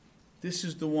 This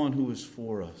is the one who is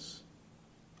for us.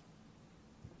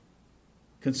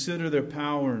 Consider their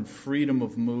power and freedom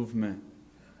of movement.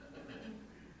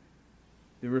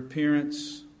 Their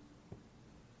appearance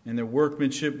and their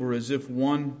workmanship were as if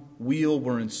one wheel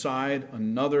were inside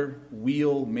another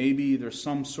wheel. Maybe there's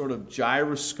some sort of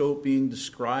gyroscope being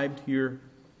described here.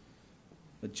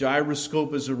 A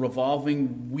gyroscope is a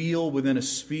revolving wheel within a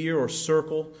sphere or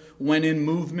circle. When in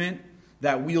movement,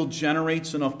 that wheel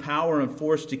generates enough power and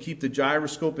force to keep the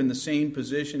gyroscope in the same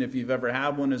position. If you've ever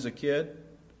had one as a kid,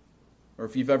 or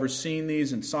if you've ever seen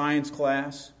these in science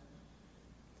class.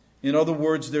 In other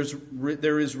words,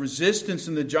 there is resistance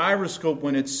in the gyroscope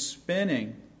when it's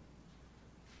spinning.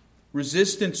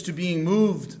 Resistance to being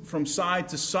moved from side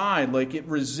to side, like it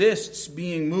resists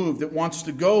being moved. It wants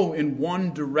to go in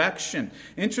one direction.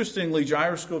 Interestingly,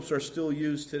 gyroscopes are still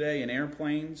used today in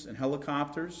airplanes and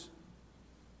helicopters.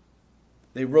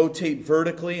 They rotate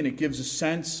vertically, and it gives a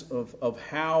sense of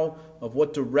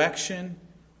what direction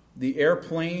the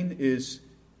airplane is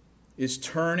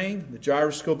turning. The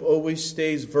gyroscope always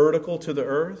stays vertical to the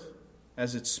earth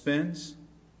as it spins.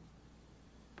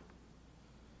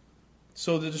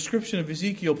 So the description of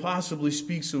Ezekiel possibly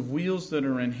speaks of wheels that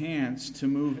are enhanced to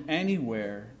move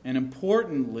anywhere, and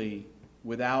importantly,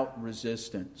 without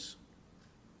resistance.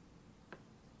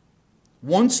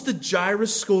 Once the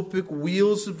gyroscopic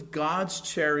wheels of God's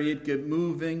chariot get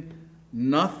moving,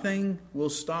 nothing will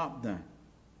stop them.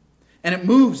 And it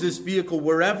moves this vehicle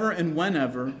wherever and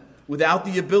whenever, without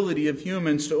the ability of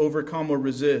humans to overcome or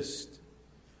resist.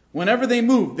 Whenever they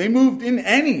moved in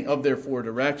any of their four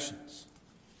directions.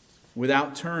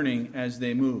 without turning as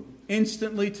they move.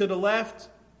 Instantly to the left.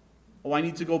 Oh, I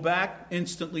need to go back.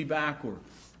 Instantly backward.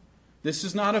 This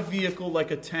is not a vehicle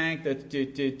like a tank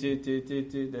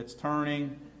that's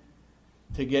turning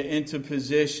to get into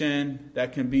position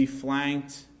that can be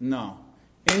flanked. No.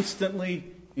 Instantly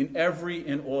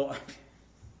in all.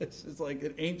 This is like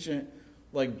an ancient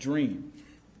dream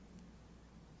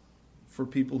for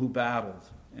people who battled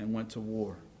and went to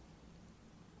war.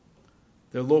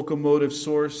 Their locomotive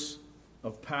source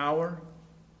of power,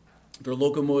 their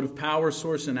locomotive power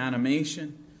source and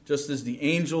animation, just as the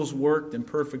angels worked in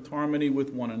perfect harmony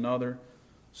with one another,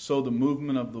 so the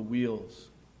movement of the wheels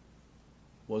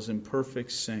was in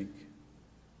perfect sync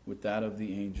with that of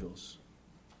the angels.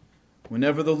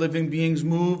 Whenever the living beings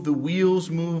moved, the wheels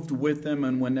moved with them,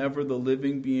 and whenever the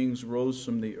living beings rose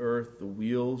from the earth, the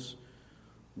wheels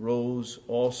rose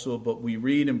also. But we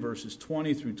read in verses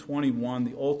 20 through 21,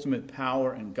 the ultimate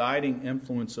power and guiding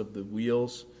influence of the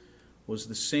wheels was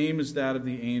the same as that of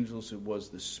the angels. It was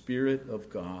the Spirit of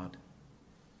God.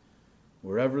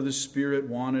 Wherever the Spirit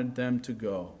wanted them to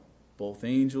go, both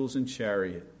angels and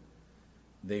chariot,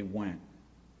 they went.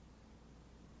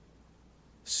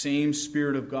 The same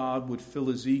Spirit of God would fill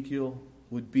Ezekiel,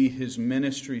 would be his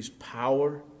ministry's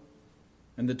power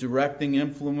and the directing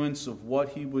influence of what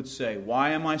he would say. Why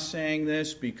am I saying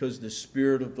this? Because the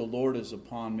Spirit of the Lord is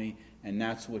upon me, and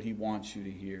that's what he wants you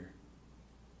to hear.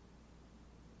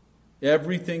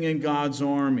 Everything in God's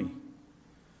army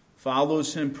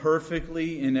follows him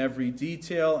perfectly in every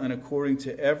detail and according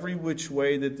to every which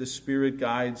way that the Spirit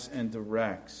guides and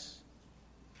directs.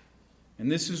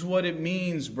 And this is what it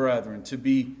means, brethren, to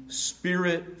be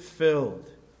Spirit-filled.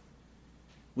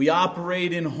 We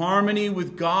operate in harmony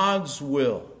with God's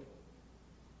will.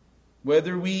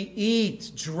 Whether we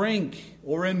eat, drink,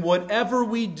 or in whatever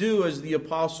we do, as the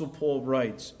Apostle Paul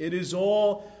writes, it is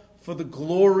all for the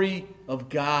glory of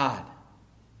God.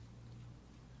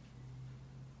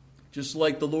 Just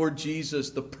like the Lord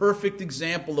Jesus, the perfect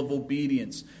example of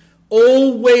obedience,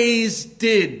 always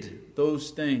did those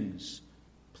things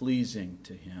pleasing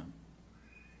to him.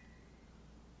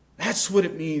 That's what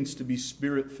it means to be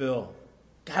Spirit-filled.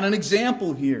 Got an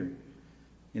example here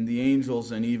in the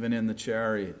angels and even in the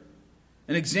chariot.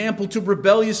 An example to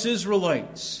rebellious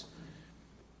Israelites.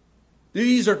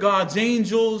 These are God's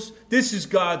angels. This is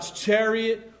God's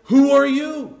chariot. Who are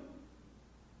you?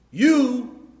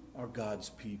 You are God's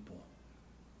people.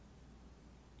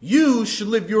 You should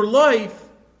live your life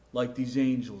like these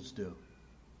angels do.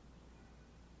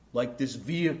 Like this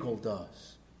vehicle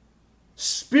does.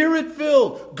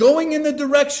 Spirit-filled, going in the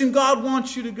direction God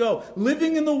wants you to go.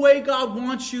 Living in the way God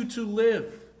wants you to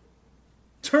live.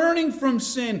 Turning from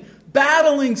sin,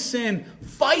 battling sin,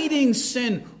 fighting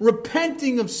sin,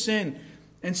 repenting of sin,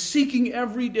 and seeking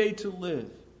every day to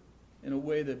live in a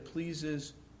way that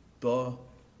pleases the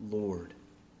Lord.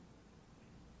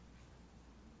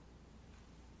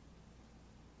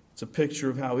 It's a picture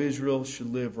of how Israel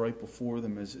should live right before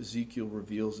them as Ezekiel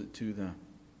reveals it to them.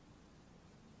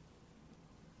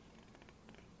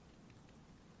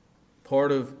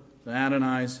 Part of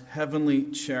Adonai's heavenly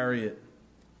chariot.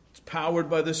 It's powered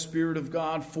by the Spirit of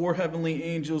God, 4 heavenly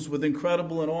angels with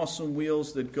incredible and awesome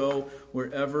wheels that go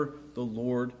wherever the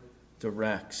Lord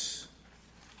directs.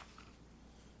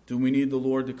 Do we need the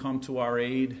Lord to come to our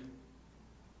aid?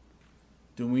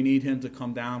 Do we need him to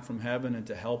come down from heaven and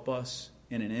to help us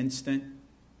in an instant?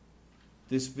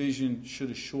 This vision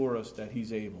should assure us that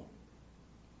he's able.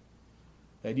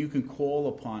 That you can call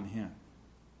upon him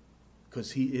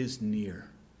because he is near.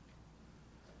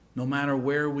 No matter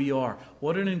where we are.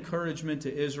 What an encouragement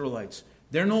to Israelites.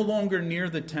 They're no longer near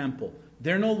the temple.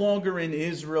 They're no longer in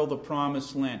Israel, the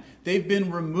promised land. They've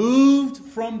been removed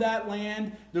from that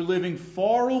land. They're living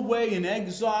far away in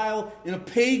exile in a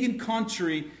pagan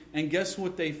country. And guess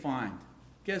what they find?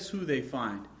 Guess who they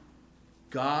find?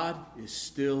 God is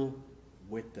still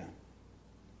with them.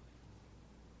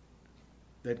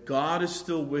 That God is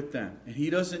still with them. And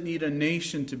he doesn't need a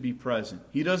nation to be present.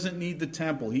 He doesn't need the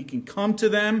temple. He can come to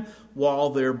them while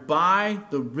they're by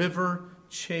the river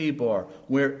Chebar.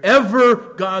 Wherever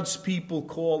God's people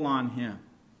call on him.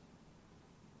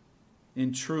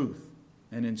 In truth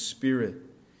and in spirit.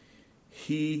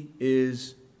 He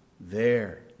is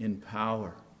there in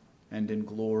power and in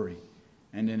glory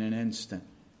and in an instant.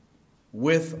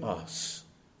 With us.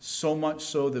 So much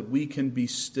so that we can be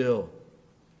still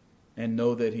and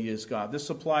know that he is God. This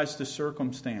applies to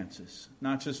circumstances,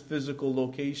 not just physical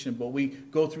location, but we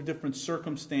go through different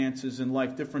circumstances in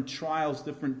life, different trials,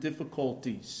 different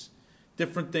difficulties,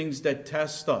 different things that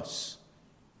test us.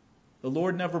 The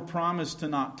Lord never promised to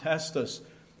not test us,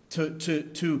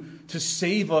 to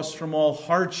save us from all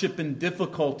hardship and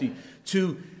difficulty,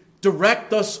 to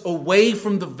direct us away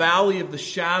from the valley of the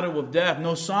shadow of death.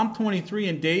 No, Psalm 23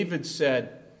 and David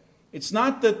said, it's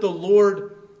not that the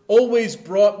Lord always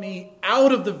brought me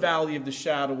out of the valley of the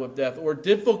shadow of death or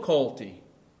difficulty.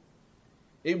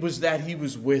 It was that He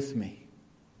was with me.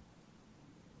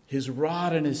 His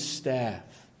rod and His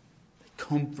staff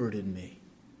comforted me.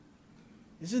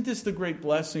 Isn't this the great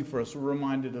blessing for us? We're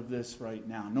reminded of this right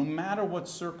now. No matter what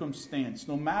circumstance,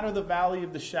 no matter the valley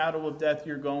of the shadow of death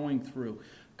you're going through,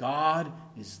 God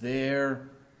is there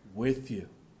with you.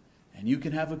 And you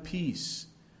can have a peace.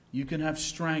 You can have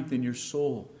strength in your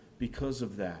soul because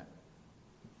of that.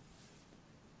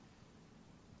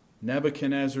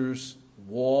 Nebuchadnezzar's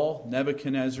wall,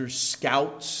 Nebuchadnezzar's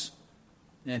scouts,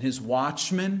 and his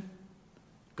watchmen,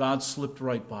 God slipped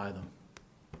right by them.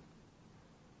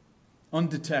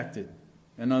 Undetected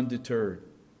and undeterred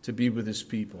to be with His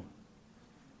people.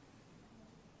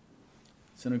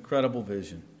 It's an incredible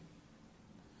vision.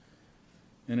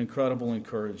 An incredible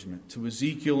encouragement to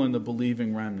Ezekiel and the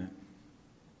believing remnant.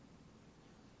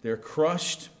 They're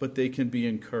crushed, but they can be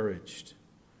encouraged.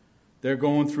 They're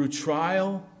going through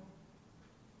trial,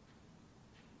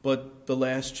 but the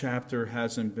last chapter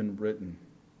hasn't been written.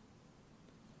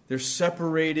 They're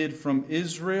separated from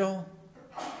Israel,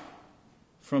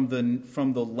 from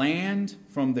the land,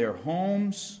 from their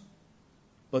homes,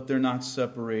 but they're not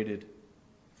separated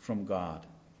from God.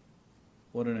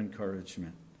 What an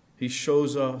encouragement. He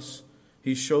shows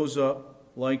up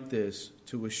like this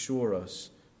to assure us,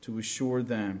 to assure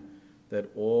them that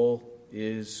all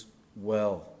is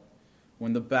well.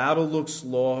 When the battle looks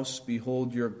lost,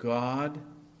 behold your God,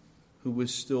 who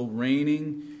is still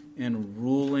reigning and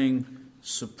ruling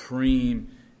supreme.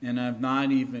 And I've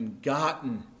not even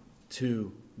gotten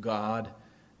to God.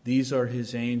 These are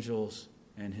His angels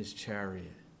and His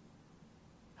chariot.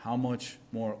 How much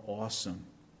more awesome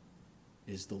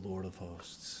is the Lord of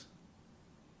hosts?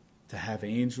 To have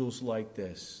angels like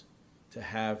this, to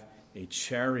have a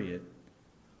chariot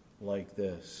like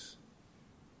this.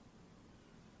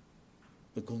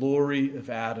 The glory of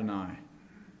Adonai,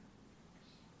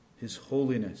 His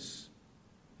holiness,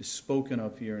 is spoken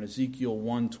of here in Ezekiel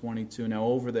 1:22. Now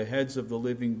over the heads of the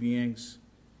living beings,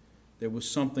 there was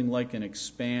something like an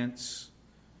expanse,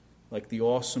 like the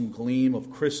awesome gleam of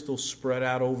crystal spread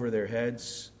out over their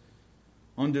heads.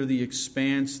 Under the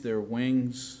expanse, their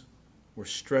wings were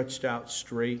stretched out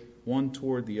straight, one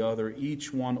toward the other.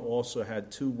 Each one also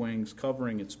had two wings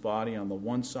covering its body on the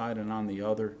one side and on the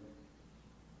other.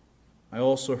 I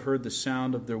also heard the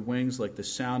sound of their wings like the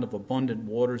sound of abundant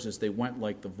waters as they went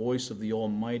like the voice of the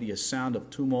Almighty, a sound of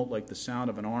tumult like the sound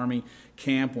of an army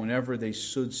camp. Whenever they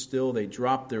stood still, they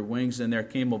dropped their wings, and there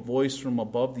came a voice from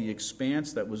above the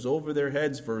expanse that was over their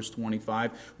heads, verse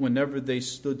 25. Whenever they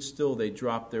stood still, they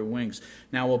dropped their wings.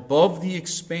 Now above the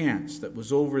expanse that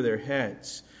was over their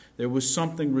heads, there was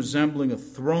something resembling a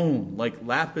throne like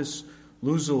lapis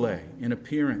lazuli in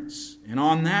appearance. And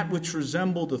on that which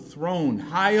resembled a throne,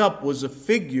 high up was a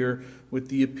figure with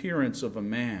the appearance of a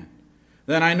man.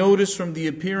 Then I noticed from the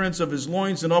appearance of his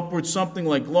loins and upward something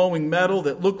like glowing metal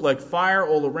that looked like fire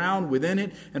all around within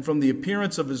it. And from the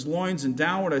appearance of his loins and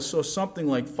downward I saw something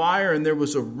like fire, and there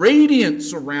was a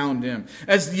radiance around him.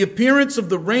 As the appearance of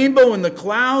the rainbow in the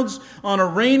clouds on a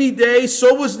rainy day,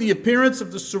 so was the appearance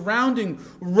of the surrounding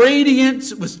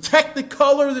radiance. It was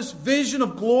technicolor, this vision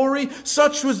of glory.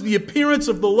 Such was the appearance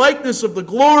of the likeness of the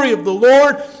glory of the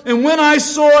Lord. And when I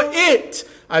saw it,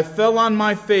 I fell on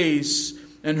my face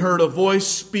and heard a voice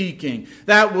speaking.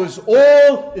 That was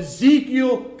all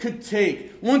Ezekiel could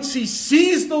take. Once he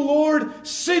sees the Lord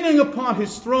sitting upon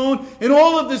His throne in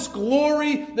all of this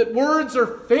glory that words are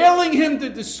failing him to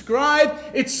describe,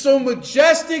 it's so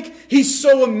majestic, He's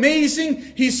so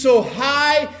amazing, He's so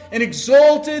high and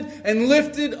exalted and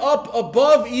lifted up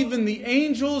above even the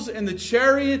angels and the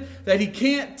chariot that he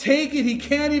can't take it. He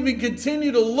can't even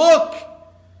continue to look.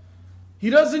 He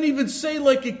doesn't even say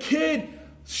like a kid,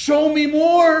 "Show me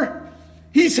more."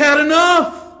 He's had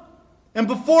enough. And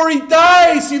before he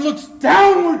dies, he looks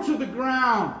downward to the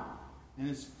ground and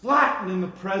is flattened in the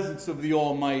presence of the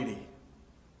Almighty.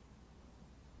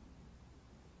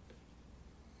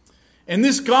 And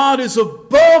this God is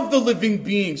above the living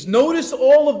beings. Notice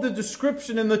all of the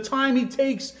description and the time he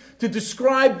takes to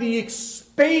describe the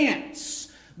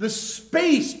expanse, the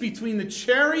space between the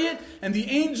chariot and the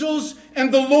angels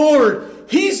and the Lord.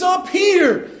 He's up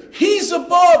here. He's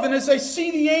above. And as I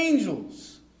see the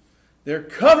angels, they're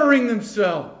covering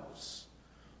themselves.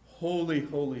 Holy,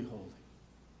 holy, holy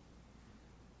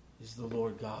is the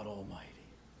Lord God Almighty,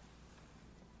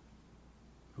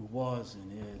 who was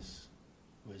and is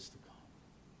who is to come.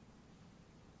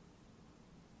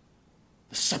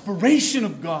 The separation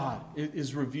of God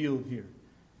is revealed here.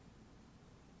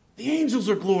 The angels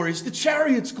are glorious, the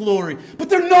chariot's glory, but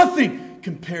they're nothing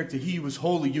compared to He who is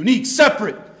holy, unique,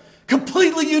 separate,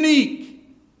 completely unique.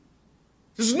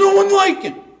 There's no one like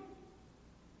Him.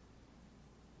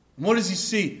 And what does He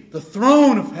see? The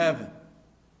throne of heaven.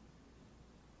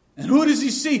 And who does He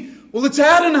see? Well, it's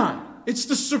Adonai. It's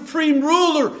the supreme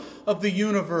ruler of the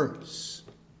universe.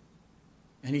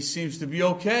 And He seems to be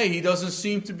okay. He doesn't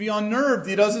seem to be unnerved.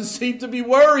 He doesn't seem to be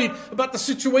worried about the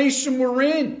situation we're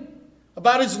in.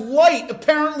 About His light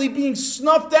apparently being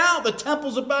snuffed out. The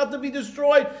temple's about to be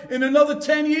destroyed in another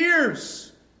 10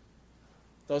 years.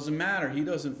 Doesn't matter. He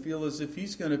doesn't feel as if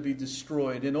He's going to be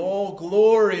destroyed. In all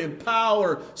glory and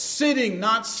power, sitting,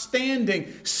 not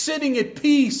standing, sitting at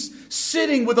peace,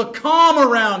 sitting with a calm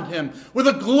around Him, with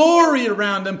a glory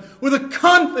around Him, with a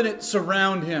confidence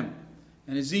around Him.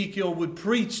 And Ezekiel would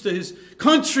preach to his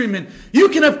countrymen, you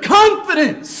can have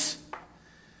confidence.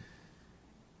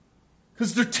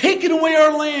 Because they're taking away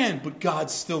our land, but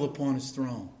God's still upon His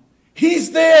throne.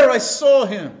 He's there, I saw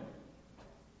Him.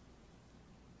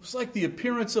 It was like the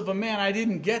appearance of a man. I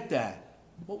didn't get that.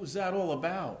 What was that all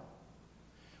about?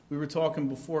 We were talking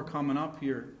before coming up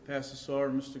here, Pastor Sawyer,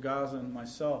 Mr. Gaza, and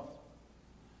myself.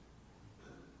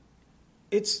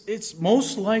 It's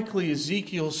most likely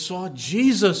Ezekiel saw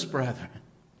Jesus, brethren.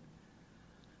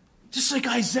 Just like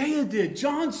Isaiah did.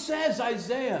 John says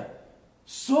Isaiah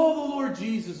saw the Lord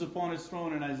Jesus upon His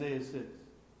throne in Isaiah 6.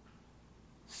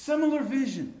 Similar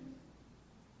vision.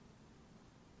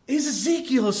 Is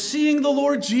Ezekiel seeing the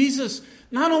Lord Jesus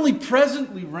not only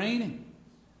presently reigning,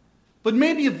 but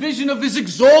maybe a vision of His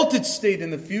exalted state in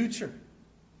the future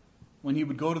when He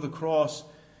would go to the cross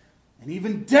and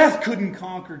even death couldn't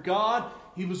conquer God.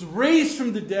 He was raised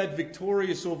from the dead,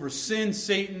 victorious over sin,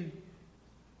 Satan,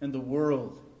 and the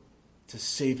world to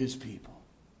save His people.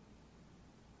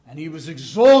 And He was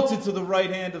exalted to the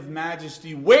right hand of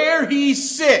majesty, where He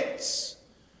sits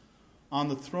on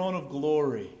the throne of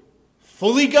glory.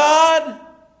 Fully God,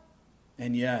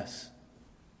 and yes,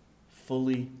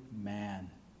 fully man.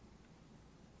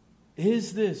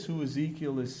 Is this who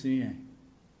Ezekiel is seeing?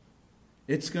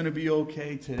 It's going to be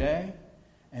okay today,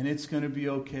 and it's going to be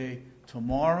okay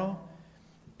tomorrow,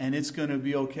 and it's going to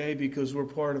be okay because we're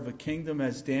part of a kingdom,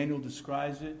 as Daniel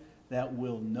describes it, that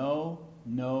will know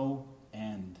no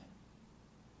end.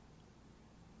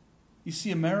 You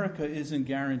see, America isn't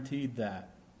guaranteed that.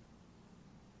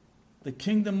 The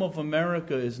kingdom of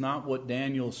America is not what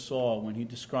Daniel saw when he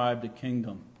described a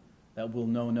kingdom that will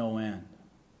know no end.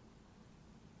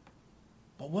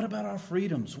 But what about our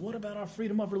freedoms? What about our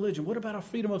freedom of religion? What about our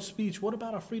freedom of speech? What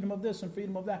about our freedom of this and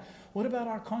freedom of that? What about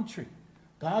our country?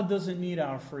 God doesn't need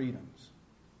our freedoms.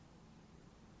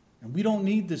 And we don't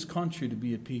need this country to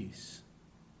be at peace.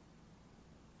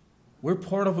 We're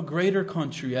part of a greater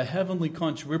country, a heavenly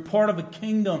country. We're part of a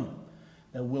kingdom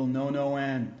that will know no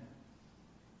end,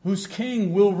 whose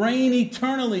king will reign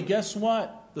eternally. Guess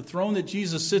what? The throne that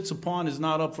Jesus sits upon is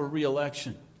not up for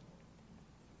re-election.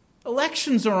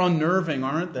 Elections are unnerving,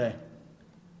 aren't they?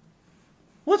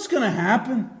 What's going to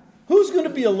happen? Who's going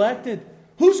to be elected?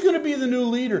 Who's going to be the new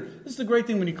leader? This is the great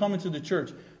thing when you come into the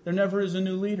church. There never is a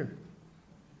new leader.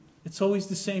 It's always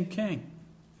the same king.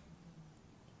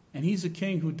 And He's a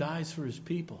king who dies for His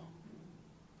people,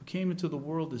 who came into the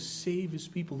world to save His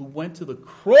people, who went to the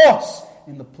cross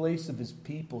in the place of His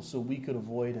people so we could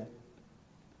avoid it,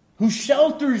 who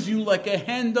shelters you like a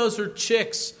hen does her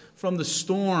chicks from the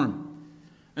storm.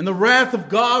 And the wrath of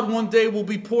God one day will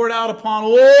be poured out upon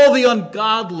all the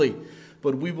ungodly,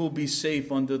 but we will be safe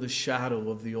under the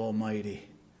shadow of the Almighty,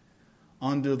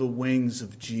 under the wings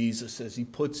of Jesus as He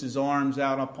puts His arms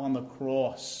out upon the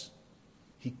cross.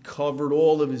 He covered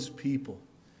all of His people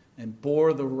and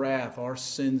bore the wrath our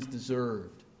sins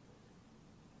deserved,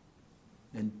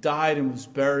 and died and was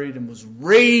buried and was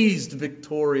raised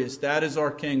victorious. That is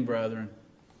our King, brethren.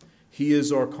 He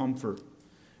is our comfort.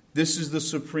 This is the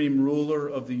supreme ruler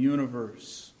of the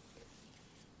universe.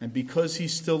 And because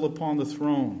He's still upon the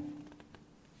throne,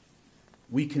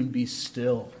 we can be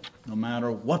still, no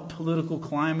matter what political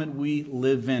climate we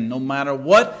live in, no matter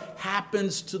what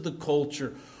happens to the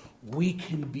culture. We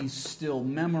can be still.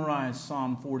 Memorize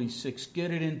Psalm 46.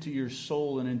 Get it into your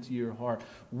soul and into your heart.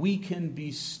 We can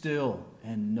be still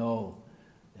and know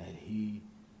that He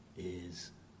is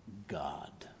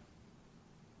God.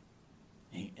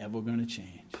 Ain't ever going to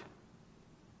change.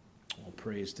 All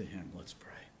praise to Him. Let's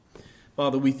pray.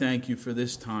 Father, we thank You for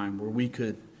this time where we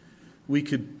could,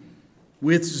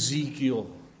 with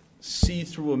Ezekiel, see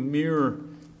through a mirror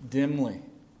dimly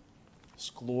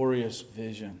this glorious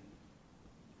vision.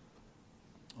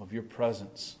 of your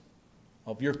presence,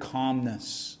 of your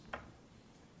calmness,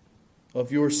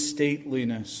 of your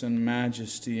stateliness and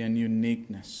majesty and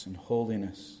uniqueness and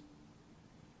holiness.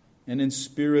 And in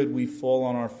spirit we fall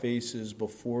on our faces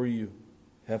before you,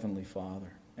 Heavenly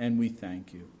Father, and we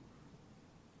thank you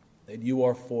that you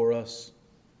are for us.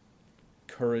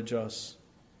 Encourage us.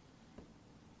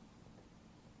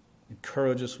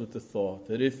 Encourage us with the thought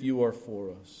that if you are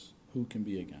for us, who can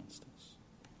be against us?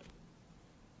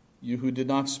 You who did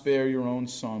not spare your own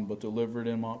Son, but delivered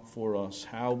him up for us,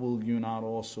 how will you not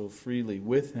also freely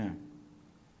with him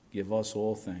give us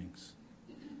all things?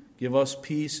 Give us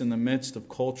peace in the midst of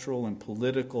cultural and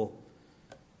political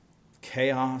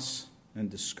chaos and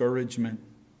discouragement.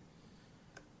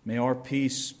 May our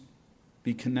peace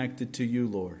be connected to you,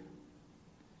 Lord.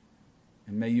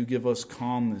 And may you give us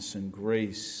calmness and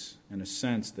grace and a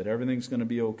sense that everything's going to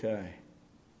be okay.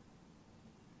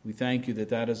 We thank you that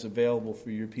that is available for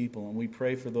your people. And we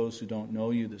pray for those who don't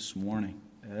know you this morning.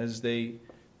 As they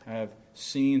have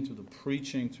seen through the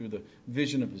preaching, through the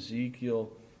vision of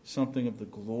Ezekiel, something of the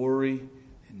glory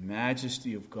and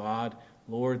majesty of God,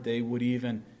 Lord, they would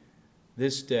even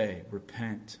this day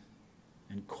repent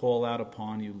and call out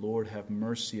upon you, Lord, have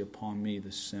mercy upon me,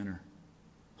 the sinner.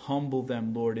 Humble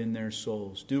them, Lord, in their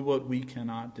souls. Do what we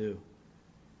cannot do.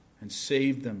 And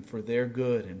save them for their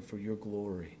good and for your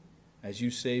glory. As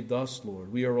you saved us,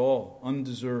 Lord. We are all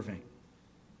undeserving.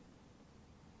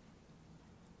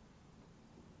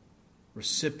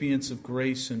 Recipients of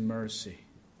grace and mercy.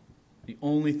 The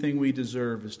only thing we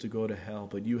deserve is to go to hell.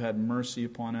 But you had mercy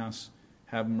upon us.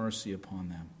 Have mercy upon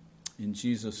them. In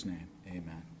Jesus' name,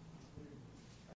 amen.